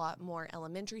does a lot more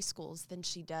elementary schools than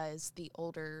she does the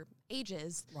older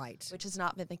ages. Right. Which has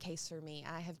not been the case for me.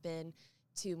 I have been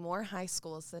to more high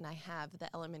schools than I have the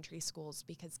elementary schools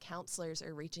because counselors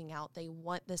are reaching out. They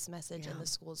want this message in the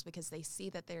schools because they see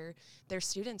that their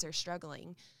students are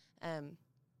struggling. And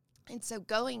so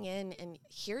going in and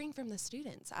hearing from the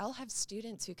students, I'll have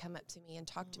students who come up to me and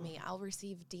talk to me. I'll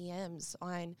receive DMs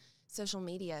on social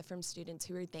media from students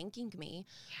who are thanking me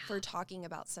for talking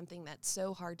about something that's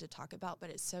so hard to talk about, but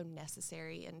it's so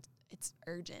necessary and it's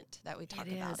urgent that we talk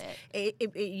about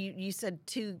it. You said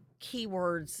 2 key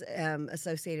words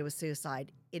associated with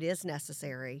suicide. It is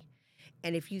necessary.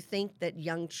 And if you think that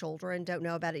young children don't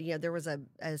know about it, there was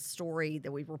a story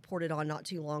that we reported on not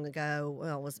too long ago.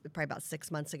 Well, it was probably about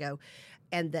 6 months ago.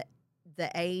 And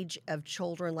the age of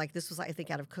children, like this was, I think,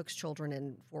 out of Cook's Children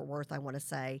in Fort Worth, I want to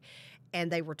say.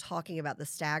 And they were talking about the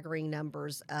staggering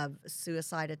numbers of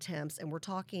suicide attempts. And we're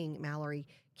talking, Mallory,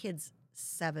 kids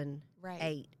 7,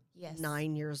 8, Yes.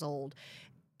 9 years old.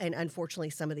 And unfortunately,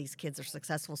 some of these kids are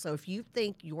successful. So if you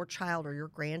think your child or your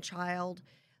grandchild,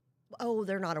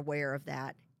 they're not aware of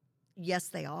that. Yes,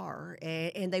 they are.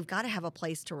 And they've got to have a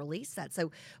place to release that.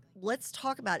 So let's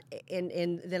talk about,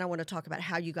 and then I want to talk about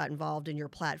how you got involved in your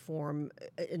platform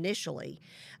initially.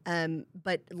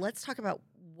 But let's talk about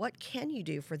what can you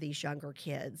do for these younger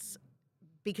kids?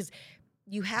 Because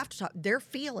you have to talk, they're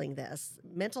feeling this.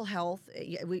 Mental health,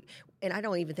 and I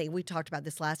don't even think, we talked about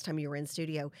this last time you were in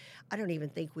studio, I don't even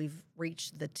think we've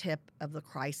reached the tip of the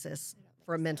crisis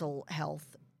for mental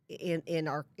health in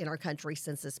our country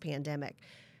since this pandemic.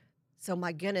 So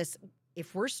my goodness,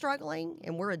 if we're struggling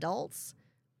and we're adults,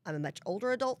 I'm a much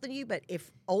older adult than you, but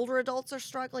if older adults are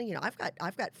struggling, I've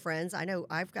got friends. I know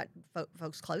I've got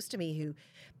folks close to me who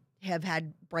have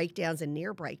had breakdowns and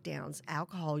near breakdowns,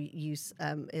 alcohol use,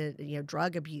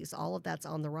 drug abuse, all of that's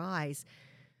on the rise.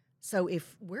 So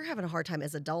if we're having a hard time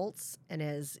as adults and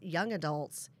as young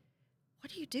adults,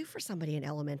 what do you do for somebody in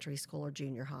elementary school or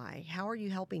junior high? How are you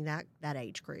helping that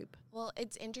age group? Well,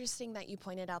 it's interesting that you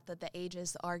pointed out that the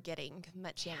ages are getting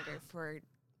much younger for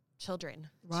children,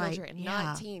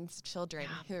 not teens, children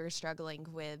who are struggling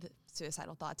with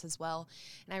suicidal thoughts as well.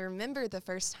 And I remember the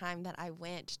first time that I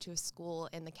went to a school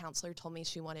and the counselor told me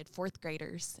she wanted 4th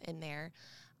graders in there.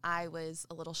 I was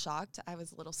a little shocked. I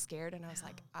was a little scared. And I was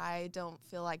like, I don't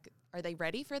feel like, are they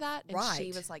ready for that? And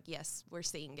she was like, yes, we're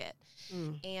seeing it.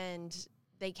 And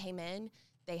they came in,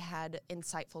 they had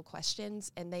insightful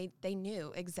questions, and they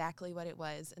knew exactly what it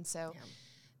was. And so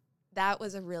that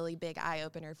was a really big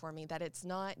eye-opener for me, that it's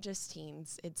not just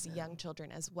teens, it's young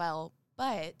children as well.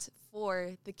 But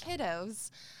for the kiddos,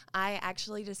 I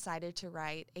actually decided to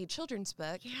write a children's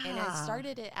book, and I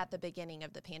started it at the beginning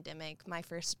of the pandemic. My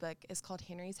first book is called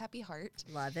Henry's Happy Heart.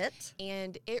 Love it.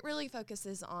 And it really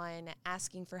focuses on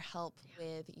asking for help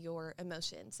with your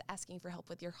emotions, asking for help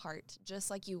with your heart,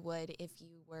 just like you would if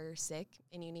you were sick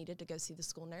and you needed to go see the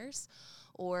school nurse,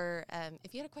 or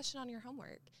if you had a question on your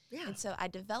homework. Yeah. And so I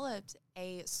developed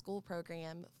a school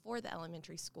program for the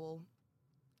elementary school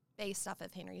based off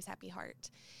of Henry's Happy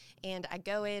Heart. And I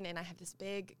go in and I have this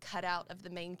big cutout of the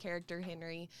main character,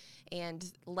 Henry,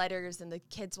 and letters, and the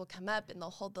kids will come up and they'll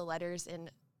hold the letters.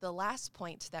 And the last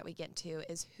point that we get to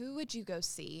is, who would you go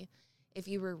see if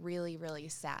you were really, really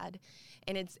sad?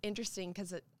 And it's interesting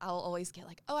because I'll always get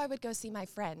like, oh, I would go see my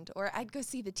friend, or I'd go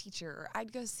see the teacher, or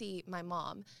I'd go see my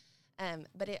mom.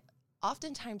 But it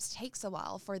oftentimes takes a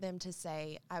while for them to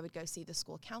say, I would go see the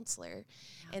school counselor.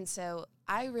 Yeah. And so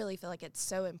I really feel like it's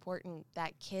so important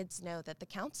that kids know that the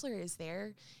counselor is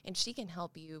there and she can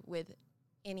help you with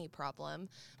any problem.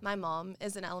 My mom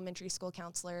is an elementary school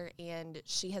counselor, and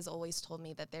she has always told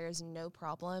me that there is no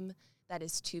problem that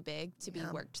is too big to be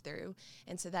worked through.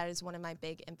 And so that is one of my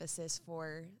big emphasis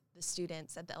for the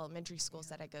students at the elementary schools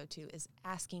that I go to, is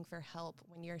asking for help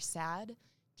when you're sad,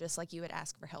 just like you would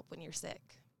ask for help when you're sick.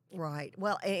 Right.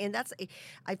 Well, and that's,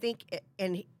 I think,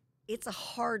 and it's a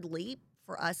hard leap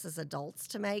for us as adults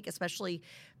to make, especially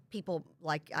people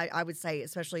like, I would say,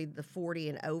 especially the 40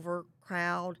 and over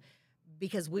crowd,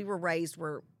 because we were raised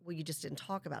where you just didn't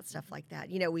talk about stuff like that.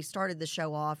 You know, we started the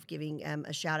show off giving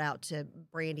a shout out to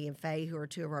Brandy and Faye, who are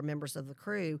two of our members of the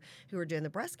crew who are doing the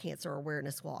breast cancer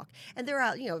awareness walk. And they're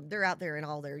out, they're out there in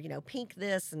all their, pink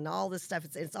this and all this stuff.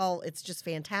 It's just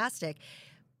fantastic.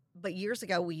 But years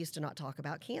ago, we used to not talk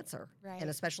about cancer, and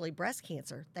especially breast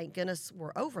cancer. Thank goodness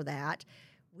we're over that.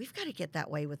 We've got to get that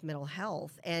way with mental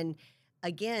health. And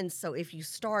again, so if you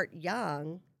start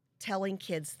young, telling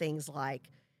kids things like,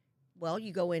 well,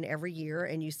 you go in every year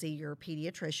and you see your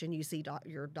pediatrician, you see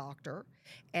your doctor,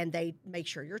 and they make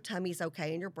sure your tummy's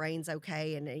okay and your brain's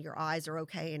okay and your eyes are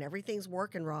okay and everything's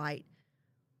working right.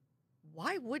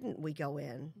 Why wouldn't we go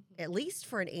in, at least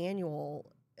for an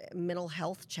annual mental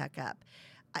health checkup?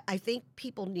 I think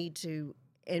people need to,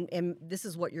 and this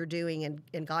is what you're doing,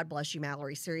 and God bless you,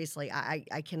 Mallory. Seriously,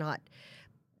 I cannot,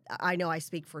 I know I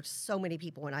speak for so many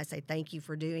people when I say thank you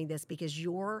for doing this, because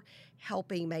you're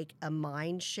helping make a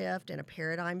mind shift and a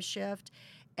paradigm shift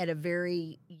at a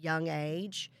very young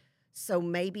age. So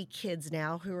maybe kids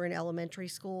now who are in elementary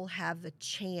school have the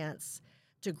chance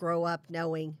to grow up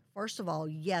knowing, first of all,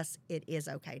 yes, it is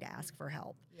okay to ask for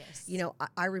help. Yes.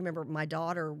 I remember my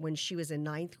daughter when she was in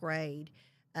 9th grade.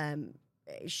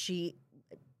 She,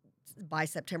 by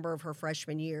September of her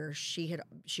freshman year, she had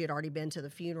already been to the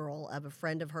funeral of a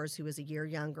friend of hers who was a year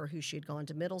younger, who she had gone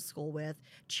to middle school with,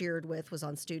 cheered with, was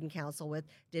on student council with,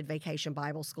 did vacation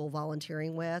Bible school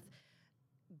volunteering with.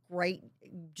 Great,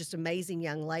 just amazing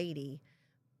young lady,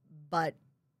 but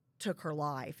took her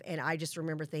life. And I just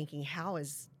remember thinking, how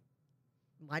is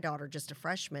my daughter just a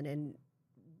freshman and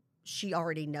she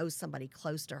already knows somebody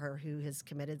close to her who has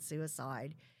committed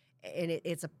suicide? And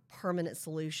it's a permanent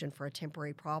solution for a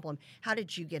temporary problem. How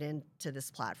did you get into this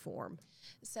platform?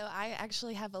 So I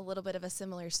actually have a little bit of a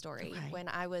similar story. Okay. When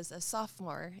I was a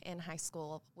sophomore in high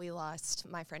school, we lost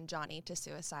my friend Johnny to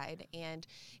suicide. And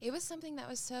it was something that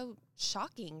was so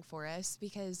shocking for us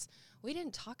because we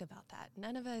didn't talk about that.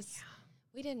 None of us,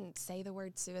 we didn't say the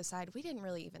word suicide. We didn't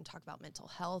really even talk about mental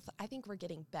health. I think we're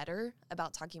getting better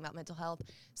about talking about mental health.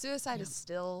 Suicide is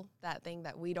still that thing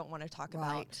that we don't want to talk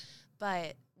about.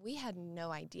 But we had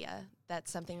no idea that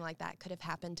something like that could have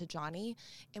happened to Johnny.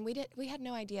 And we had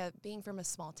no idea, being from a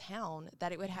small town,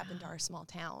 that it would happen to our small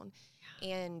town.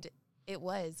 And it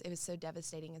was so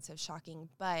devastating and so shocking.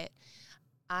 But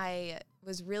I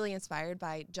was really inspired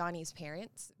by Johnny's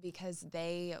parents because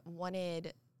they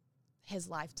wanted his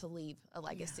life to leave a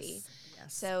legacy.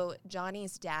 Yes. So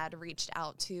Johnny's dad reached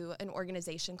out to an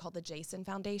organization called the Jason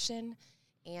Foundation,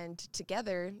 and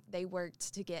together they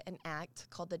worked to get an act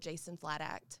called the Jason Flat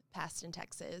Act passed in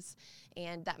Texas.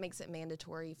 And that makes it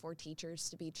mandatory for teachers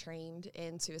to be trained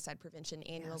in suicide prevention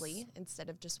annually instead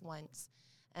of just once.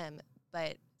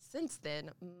 But since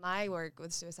then, my work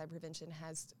with suicide prevention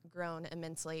has grown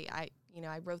immensely. I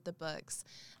wrote the books.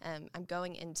 I'm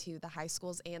going into the high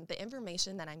schools, and the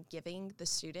information that I'm giving the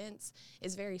students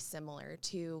is very similar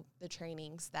to the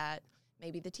trainings that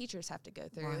maybe the teachers have to go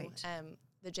through. Right.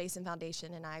 The Jason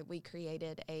Foundation and we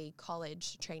created a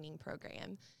college training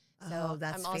program. So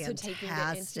that's I'm also taking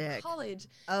it into college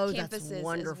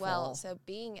campuses as well. So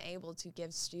being able to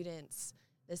give students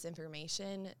this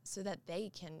information so that they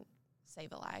can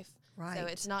save a life. Right. So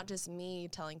it's not just me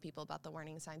telling people about the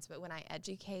warning signs, but when I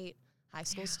educate high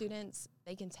school students,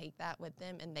 they can take that with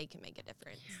them and they can make a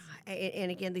difference. Yeah.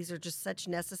 And again, these are just such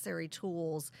necessary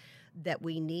tools that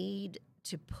we need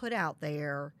to put out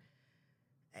there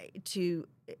to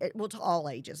all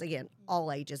ages. Again,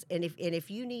 all ages. And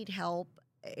if you need help,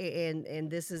 and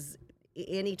this is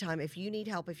anytime, if you need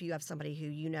help, if you have somebody who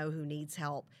you know who needs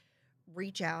help,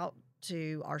 reach out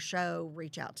to our show,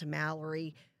 reach out to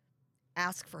Mallory,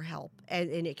 ask for help, and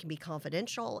it can be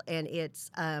confidential, and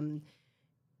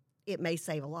it may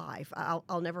save a life.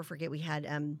 I'll never forget, we had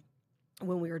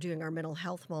when we were doing our mental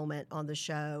health moment on the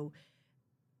show,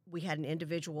 we had an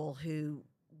individual who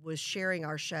was sharing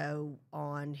our show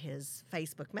on his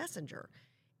Facebook Messenger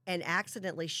and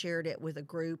accidentally shared it with a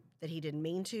group that he didn't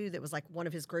mean to, that was like one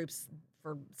of his groups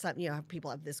for some,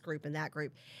 people have this group and that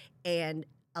group. And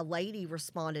a lady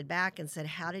responded back and said,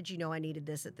 "How did you know I needed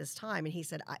this at this time?" And he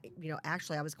said,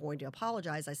 actually, I was going to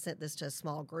apologize. I sent this to a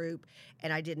small group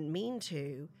and I didn't mean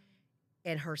to.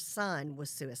 And her son was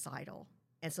suicidal.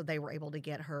 And so they were able to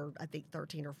get her, I think,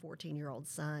 13 or 14-year-old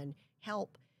son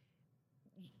help.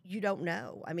 You don't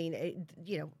know. I mean,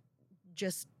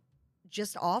 just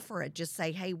offer it. Just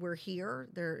say, "Hey, we're here."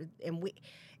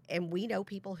 And we know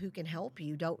people who can help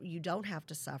you. You don't have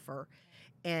to suffer.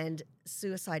 And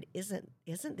suicide isn't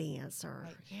the answer.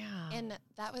 Right. Yeah. And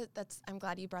I'm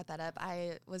glad you brought that up.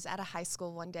 I was at a high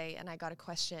school one day and I got a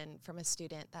question from a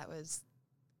student that was,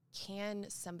 can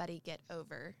somebody get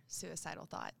over suicidal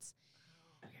thoughts?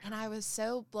 And I was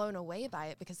so blown away by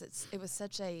it because it was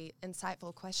such a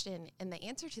insightful question. And the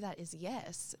answer to that is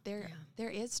yes. There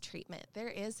is treatment. There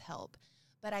is help.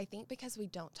 But I think because we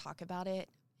don't talk about it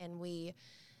and we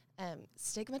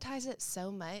stigmatize it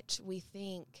so much, we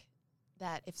think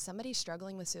that if somebody's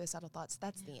struggling with suicidal thoughts,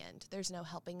 that's the end. There's no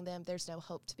helping them. There's no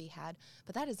hope to be had.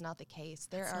 But that is not the case.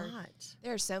 There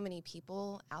are so many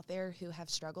people out there who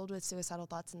have struggled with suicidal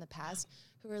thoughts in the past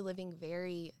who are living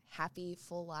very happy,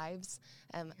 full lives.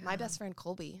 My best friend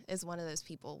Colby is one of those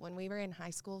people. When we were in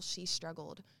high school, she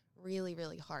struggled really,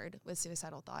 really hard with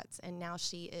suicidal thoughts. And now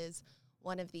she is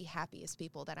one of the happiest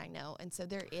people that I know. And so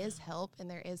there is help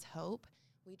and there is hope.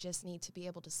 We just need to be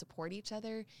able to support each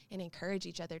other and encourage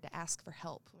each other to ask for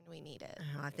help when we need it.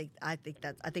 I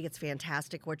think it's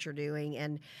fantastic what you're doing.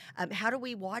 And how do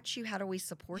we watch you? How do we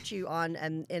support you on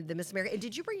in the Miss America? And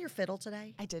did you bring your fiddle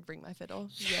today? I did bring my fiddle.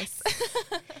 Yes.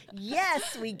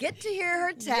 Yes, we get to hear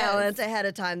her talents ahead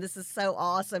of time. This is so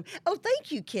awesome. Oh,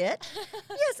 thank you, Kit.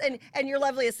 Yes, and your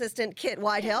lovely assistant, Kit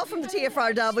Whitehill from the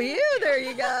TFRW. There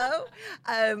you go.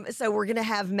 So we're gonna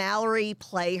have Mallory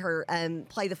play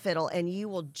the fiddle, and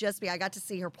you will just be. I got to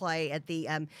see her play at the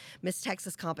Miss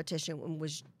Texas competition and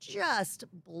was just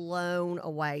blown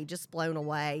away.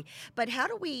 But how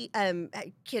do we?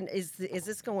 Is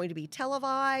this going to be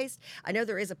televised? I know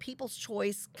there is a People's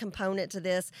Choice component to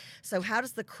this. So how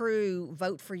does the crew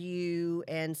vote for you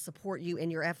and support you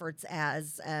in your efforts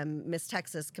as Miss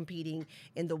Texas competing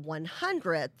in the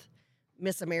 100th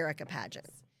Miss America pageant?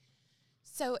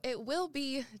 So it will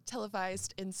be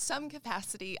televised in some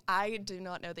capacity. I do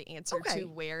not know the answer to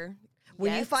where.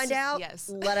 When you find out,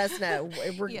 let us know.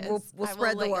 We'll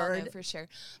spread the word for sure.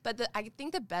 But I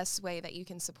think the best way that you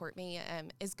can support me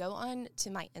is go on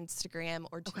to my Instagram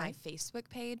or to my Facebook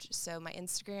page. So my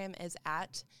Instagram is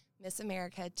at Miss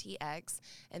America TX,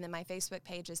 and then my Facebook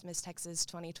page is Miss Texas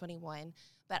 2021.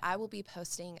 But I will be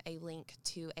posting a link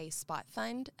to a Spot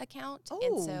Fund account. Oh,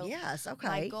 and so yes, okay.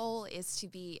 My goal is to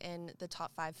be in the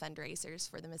top 5 fundraisers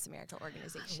for the Miss America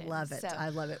organization. I love it. So I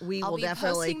love it. We I'll will be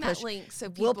definitely posting push that link so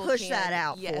people we'll push can, that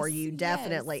out for you,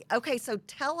 definitely. Yes. Okay, so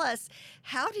tell us,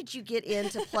 how did you get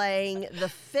into playing the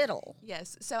fiddle?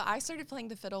 Yes, so I started playing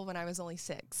the fiddle when I was only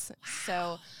 6. Wow.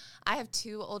 So I have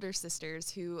 2 older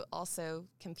sisters who also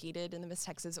competed in the Miss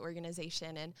Texas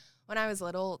organization. And when I was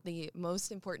little, the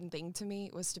most important thing to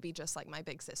me was to be just like my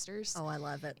big sisters. Oh, I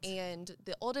love it. And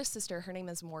the oldest sister, her name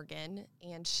is Morgan,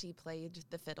 and she played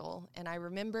the fiddle. And I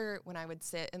remember when I would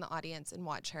sit in the audience and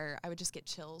watch her, I would just get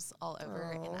chills all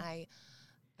over. And I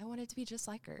wanted to be just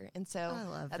like her. And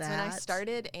so that's when I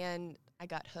started, and I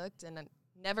got hooked, and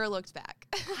never looked back.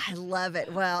 I love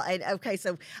it. Well,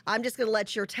 so I'm just going to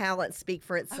let your talent speak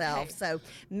for itself. Okay. So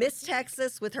Miss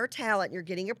Texas, with her talent, you're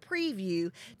getting a preview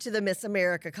to the Miss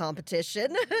America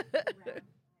competition.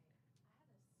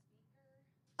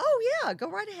 Oh, yeah. Go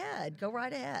right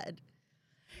ahead.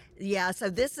 Yeah,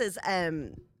 so this is...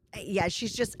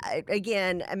 she's just,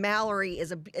 again, Mallory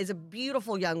is a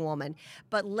beautiful young woman.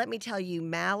 But let me tell you,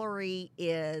 Mallory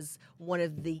is one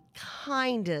of the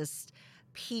kindest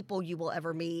people you will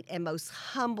ever meet and most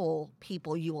humble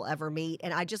people you will ever meet.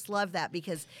 And I just love that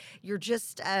because you're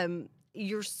just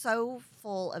you're so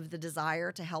full of the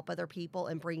desire to help other people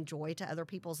and bring joy to other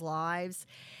people's lives.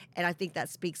 And I think that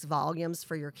speaks volumes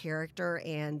for your character.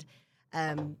 And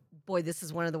boy, this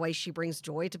is one of the ways she brings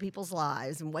joy to people's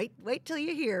lives. And wait till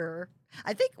you hear her.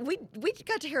 I think we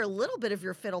got to hear a little bit of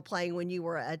your fiddle playing when you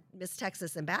were a Miss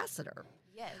Texas ambassador.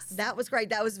 Yes. That was great.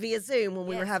 That was via Zoom when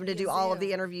we were having to do all of the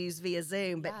Zoom. interviews via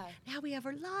Zoom. But now we have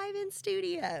her live in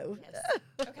studio.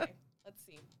 Yes. Okay, let's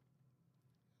see.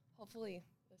 Hopefully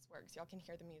this works. Y'all can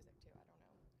hear the music too. I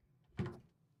don't know.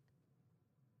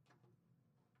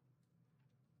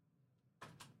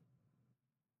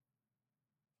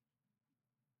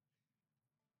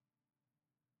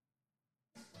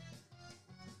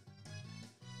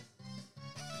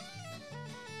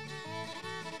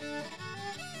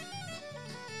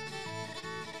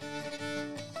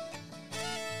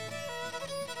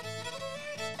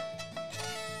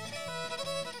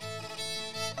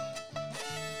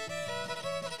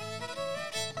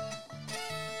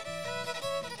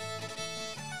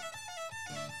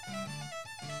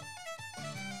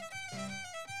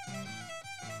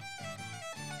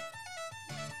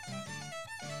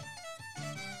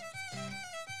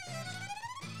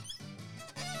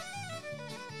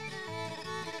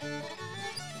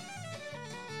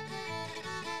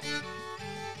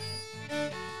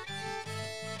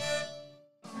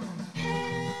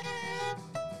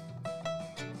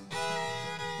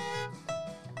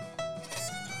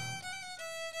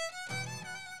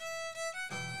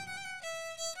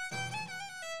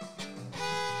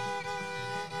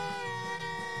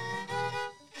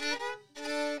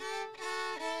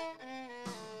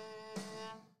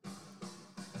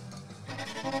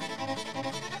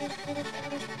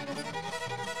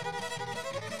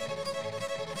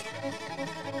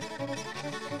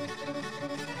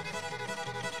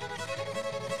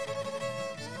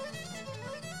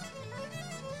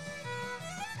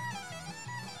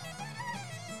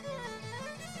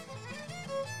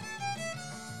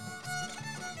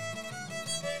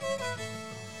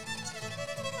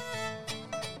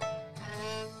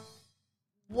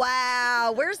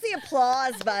 Wow, where's the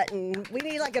applause button? We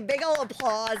need like a big old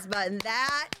applause button.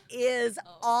 That is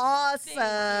awesome.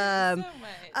 Thank you so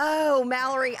much. Oh,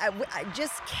 Mallory, I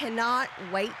just cannot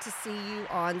wait to see you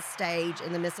on stage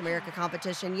in the Miss America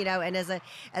competition. You know, and as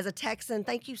a Texan,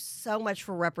 thank you so much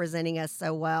for representing us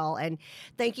so well, and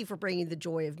thank you for bringing the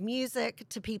joy of music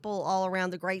to people all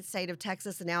around the great state of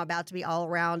Texas, and now about to be all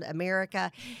around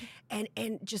America, and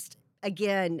just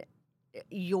again,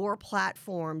 your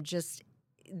platform just.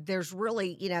 There's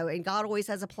really, you know, and God always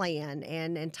has a plan,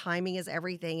 and timing is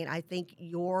everything. And I think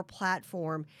your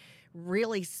platform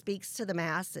really speaks to the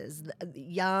masses, the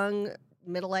young,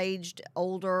 middle-aged,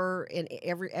 older, and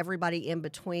everybody in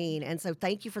between. And so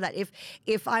thank you for that.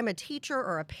 If I'm a teacher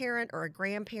or a parent or a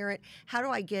grandparent, how do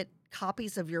I get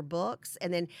copies of your books?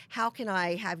 And then how can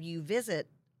I have you visit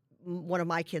one of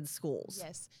my kids' schools?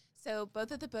 Yes. So both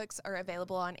of the books are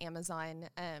available on Amazon.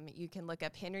 You can look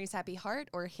up Henry's Happy Heart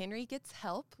or Henry Gets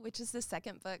Help, which is the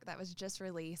second book that was just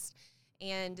released.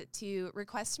 And to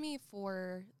request me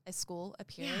for a school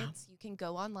appearance, you can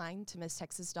go online to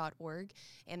misstexas.org,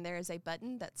 and there is a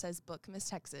button that says Book Miss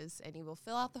Texas, and you will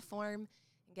fill out the form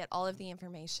and get all of the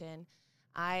information.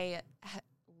 I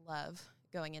love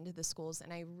going into the schools,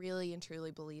 and I really and truly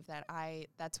believe that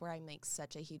that's where I make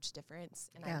such a huge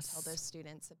difference, and I tell those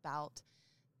students about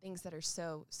things that are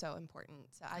so, so important.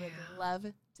 So I would love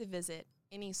to visit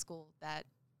any school that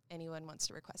anyone wants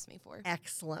to request me for.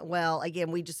 Excellent. Well, again,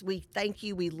 we thank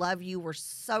you. We love you. We're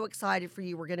so excited for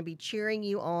you. We're going to be cheering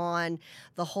you on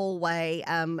the whole way.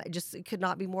 Just could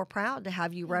not be more proud to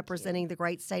have you representing the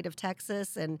great state of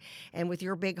Texas, and with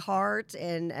your big heart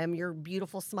and your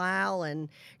beautiful smile and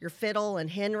your fiddle and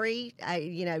Henry.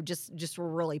 Just we're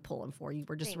really pulling for you.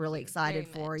 We're just really excited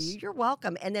for you. You're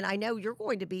welcome. And then I know you're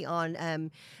going to be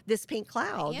on This Pink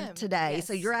Cloud today. Yes.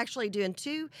 So you're actually doing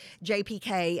 2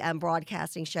 JPK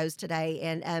broadcasting shows today,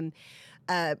 and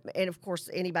of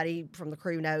course anybody from the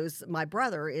crew knows my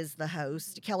brother is the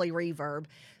host, Kelly Reverb.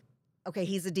 Okay,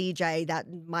 he's a DJ. That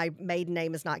my maiden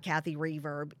name is not Kathy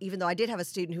Reverb, even though I did have a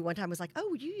student who one time was like,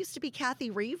 "Oh, you used to be Kathy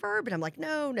Reverb," and I'm like,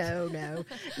 "No, no."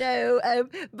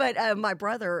 But my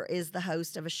brother is the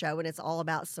host of a show, and it's all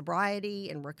about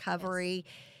sobriety and recovery,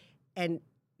 and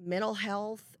mental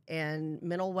health and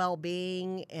mental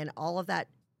well-being, and all of that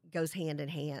goes hand in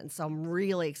hand. So I'm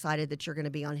really excited that you're going to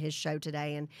be on his show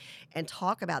today and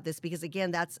talk about this, because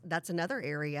again, that's another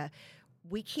area.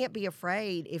 We can't be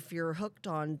afraid if you're hooked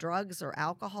on drugs or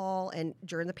alcohol, and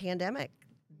during the pandemic,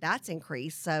 that's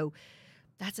increased. So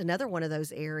that's another one of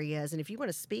those areas. And if you want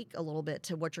to speak a little bit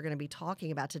to what you're going to be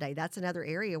talking about today, that's another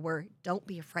area where don't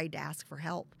be afraid to ask for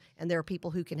help. And there are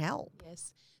people who can help.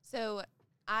 Yes. So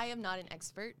I am not an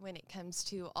expert when it comes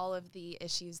to all of the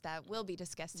issues that will be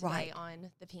discussed today on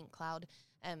the Pink Cloud.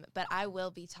 But I will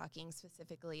be talking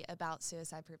specifically about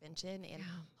suicide prevention, and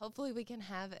hopefully we can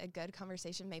have a good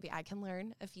conversation. Maybe I can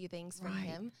learn a few things from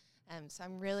him. So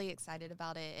I'm really excited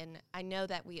about it. And I know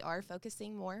that we are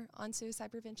focusing more on suicide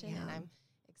prevention, and I'm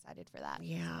excited for that.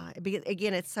 Yeah. Because,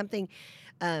 again, it's something,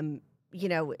 you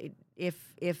know,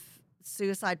 if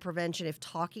suicide prevention, if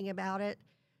talking about it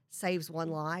saves one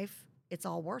life, it's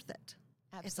all worth it.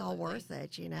 Absolutely. It's all worth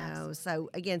it, you know. Absolutely. So,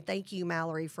 again, thank you,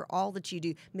 Mallory, for all that you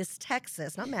do. Miss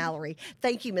Texas, not Mallory.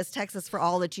 Thank you, Miss Texas, for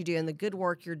all that you do and the good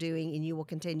work you're doing and you will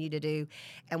continue to do.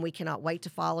 And we cannot wait to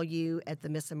follow you at the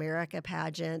Miss America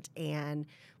pageant. And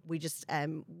we just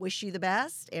wish you the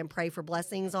best and pray for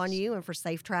blessings on you and for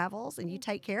safe travels. And you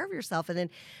take care of yourself. And then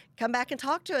come back and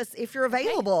talk to us if you're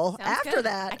available after good.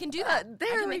 that. I can do that.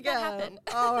 There we go. That happen.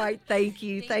 All right. Thank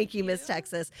you. Thank you, Miss you.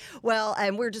 Texas. Well,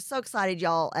 we're just so excited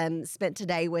y'all spent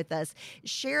today with us.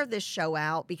 Share this show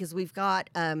out because we've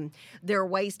got, there are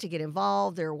ways to get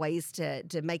involved. There are ways to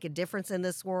make a difference in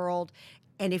this world.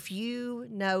 And if you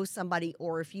know somebody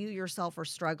or if you yourself are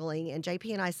struggling, and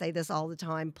JP and I say this all the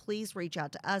time, please reach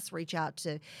out to us, reach out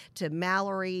to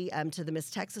Mallory, to the Miss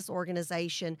Texas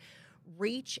organization.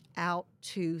 Reach out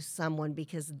to someone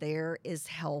because there is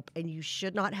help and you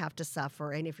should not have to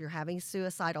suffer. And if you're having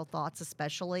suicidal thoughts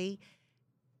especially,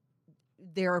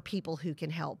 there are people who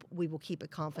can help. We will keep it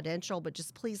confidential, but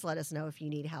just please let us know if you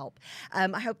need help.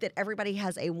 I hope that everybody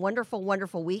has a wonderful,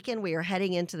 wonderful weekend. We are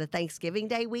heading into the Thanksgiving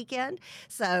Day weekend.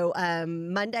 So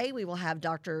Monday, we will have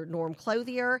Dr. Norm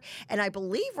Clothier, and I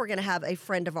believe we're going to have a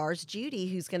friend of ours, Judy,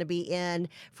 who's going to be in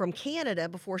from Canada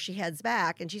before she heads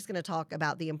back, and she's going to talk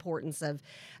about the importance of,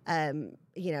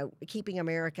 keeping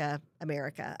America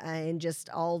and just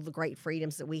all the great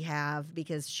freedoms that we have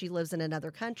because she lives in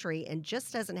another country and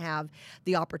just doesn't have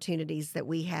the opportunities that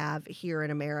we have here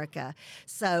in America.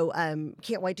 So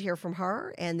can't wait to hear from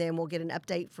her. And then we'll get an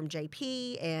update from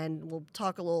JP and we'll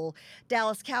talk a little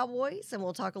Dallas Cowboys and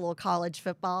we'll talk a little college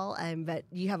football. But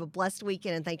you have a blessed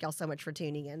weekend and thank y'all so much for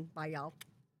tuning in. Bye, y'all.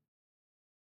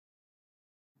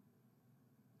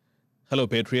 Hello,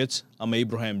 Patriots. I'm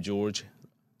Abraham George,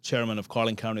 Chairman of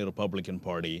Collin County Republican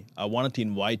Party. I wanted to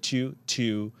invite you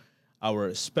to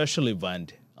our special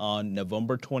event on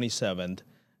November 27th.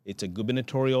 It's a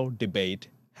gubernatorial debate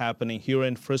happening here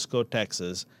in Frisco,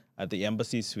 Texas at the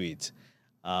Embassy Suites.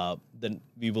 Then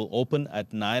we will open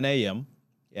at 9 a.m.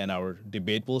 and our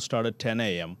debate will start at 10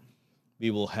 a.m. We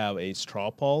will have a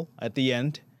straw poll at the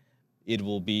end. It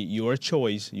will be your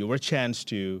choice, your chance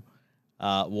to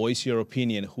voice your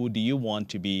opinion. Who do you want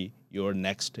to be your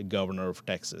next governor of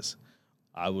Texas?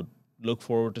 I would look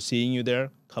forward to seeing you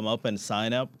there. Come up and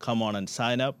sign up. Come on and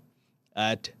sign up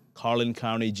at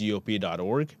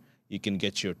CollinCountyGOP.org. You can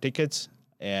get your tickets,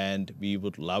 and we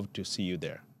would love to see you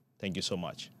there. Thank you so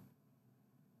much.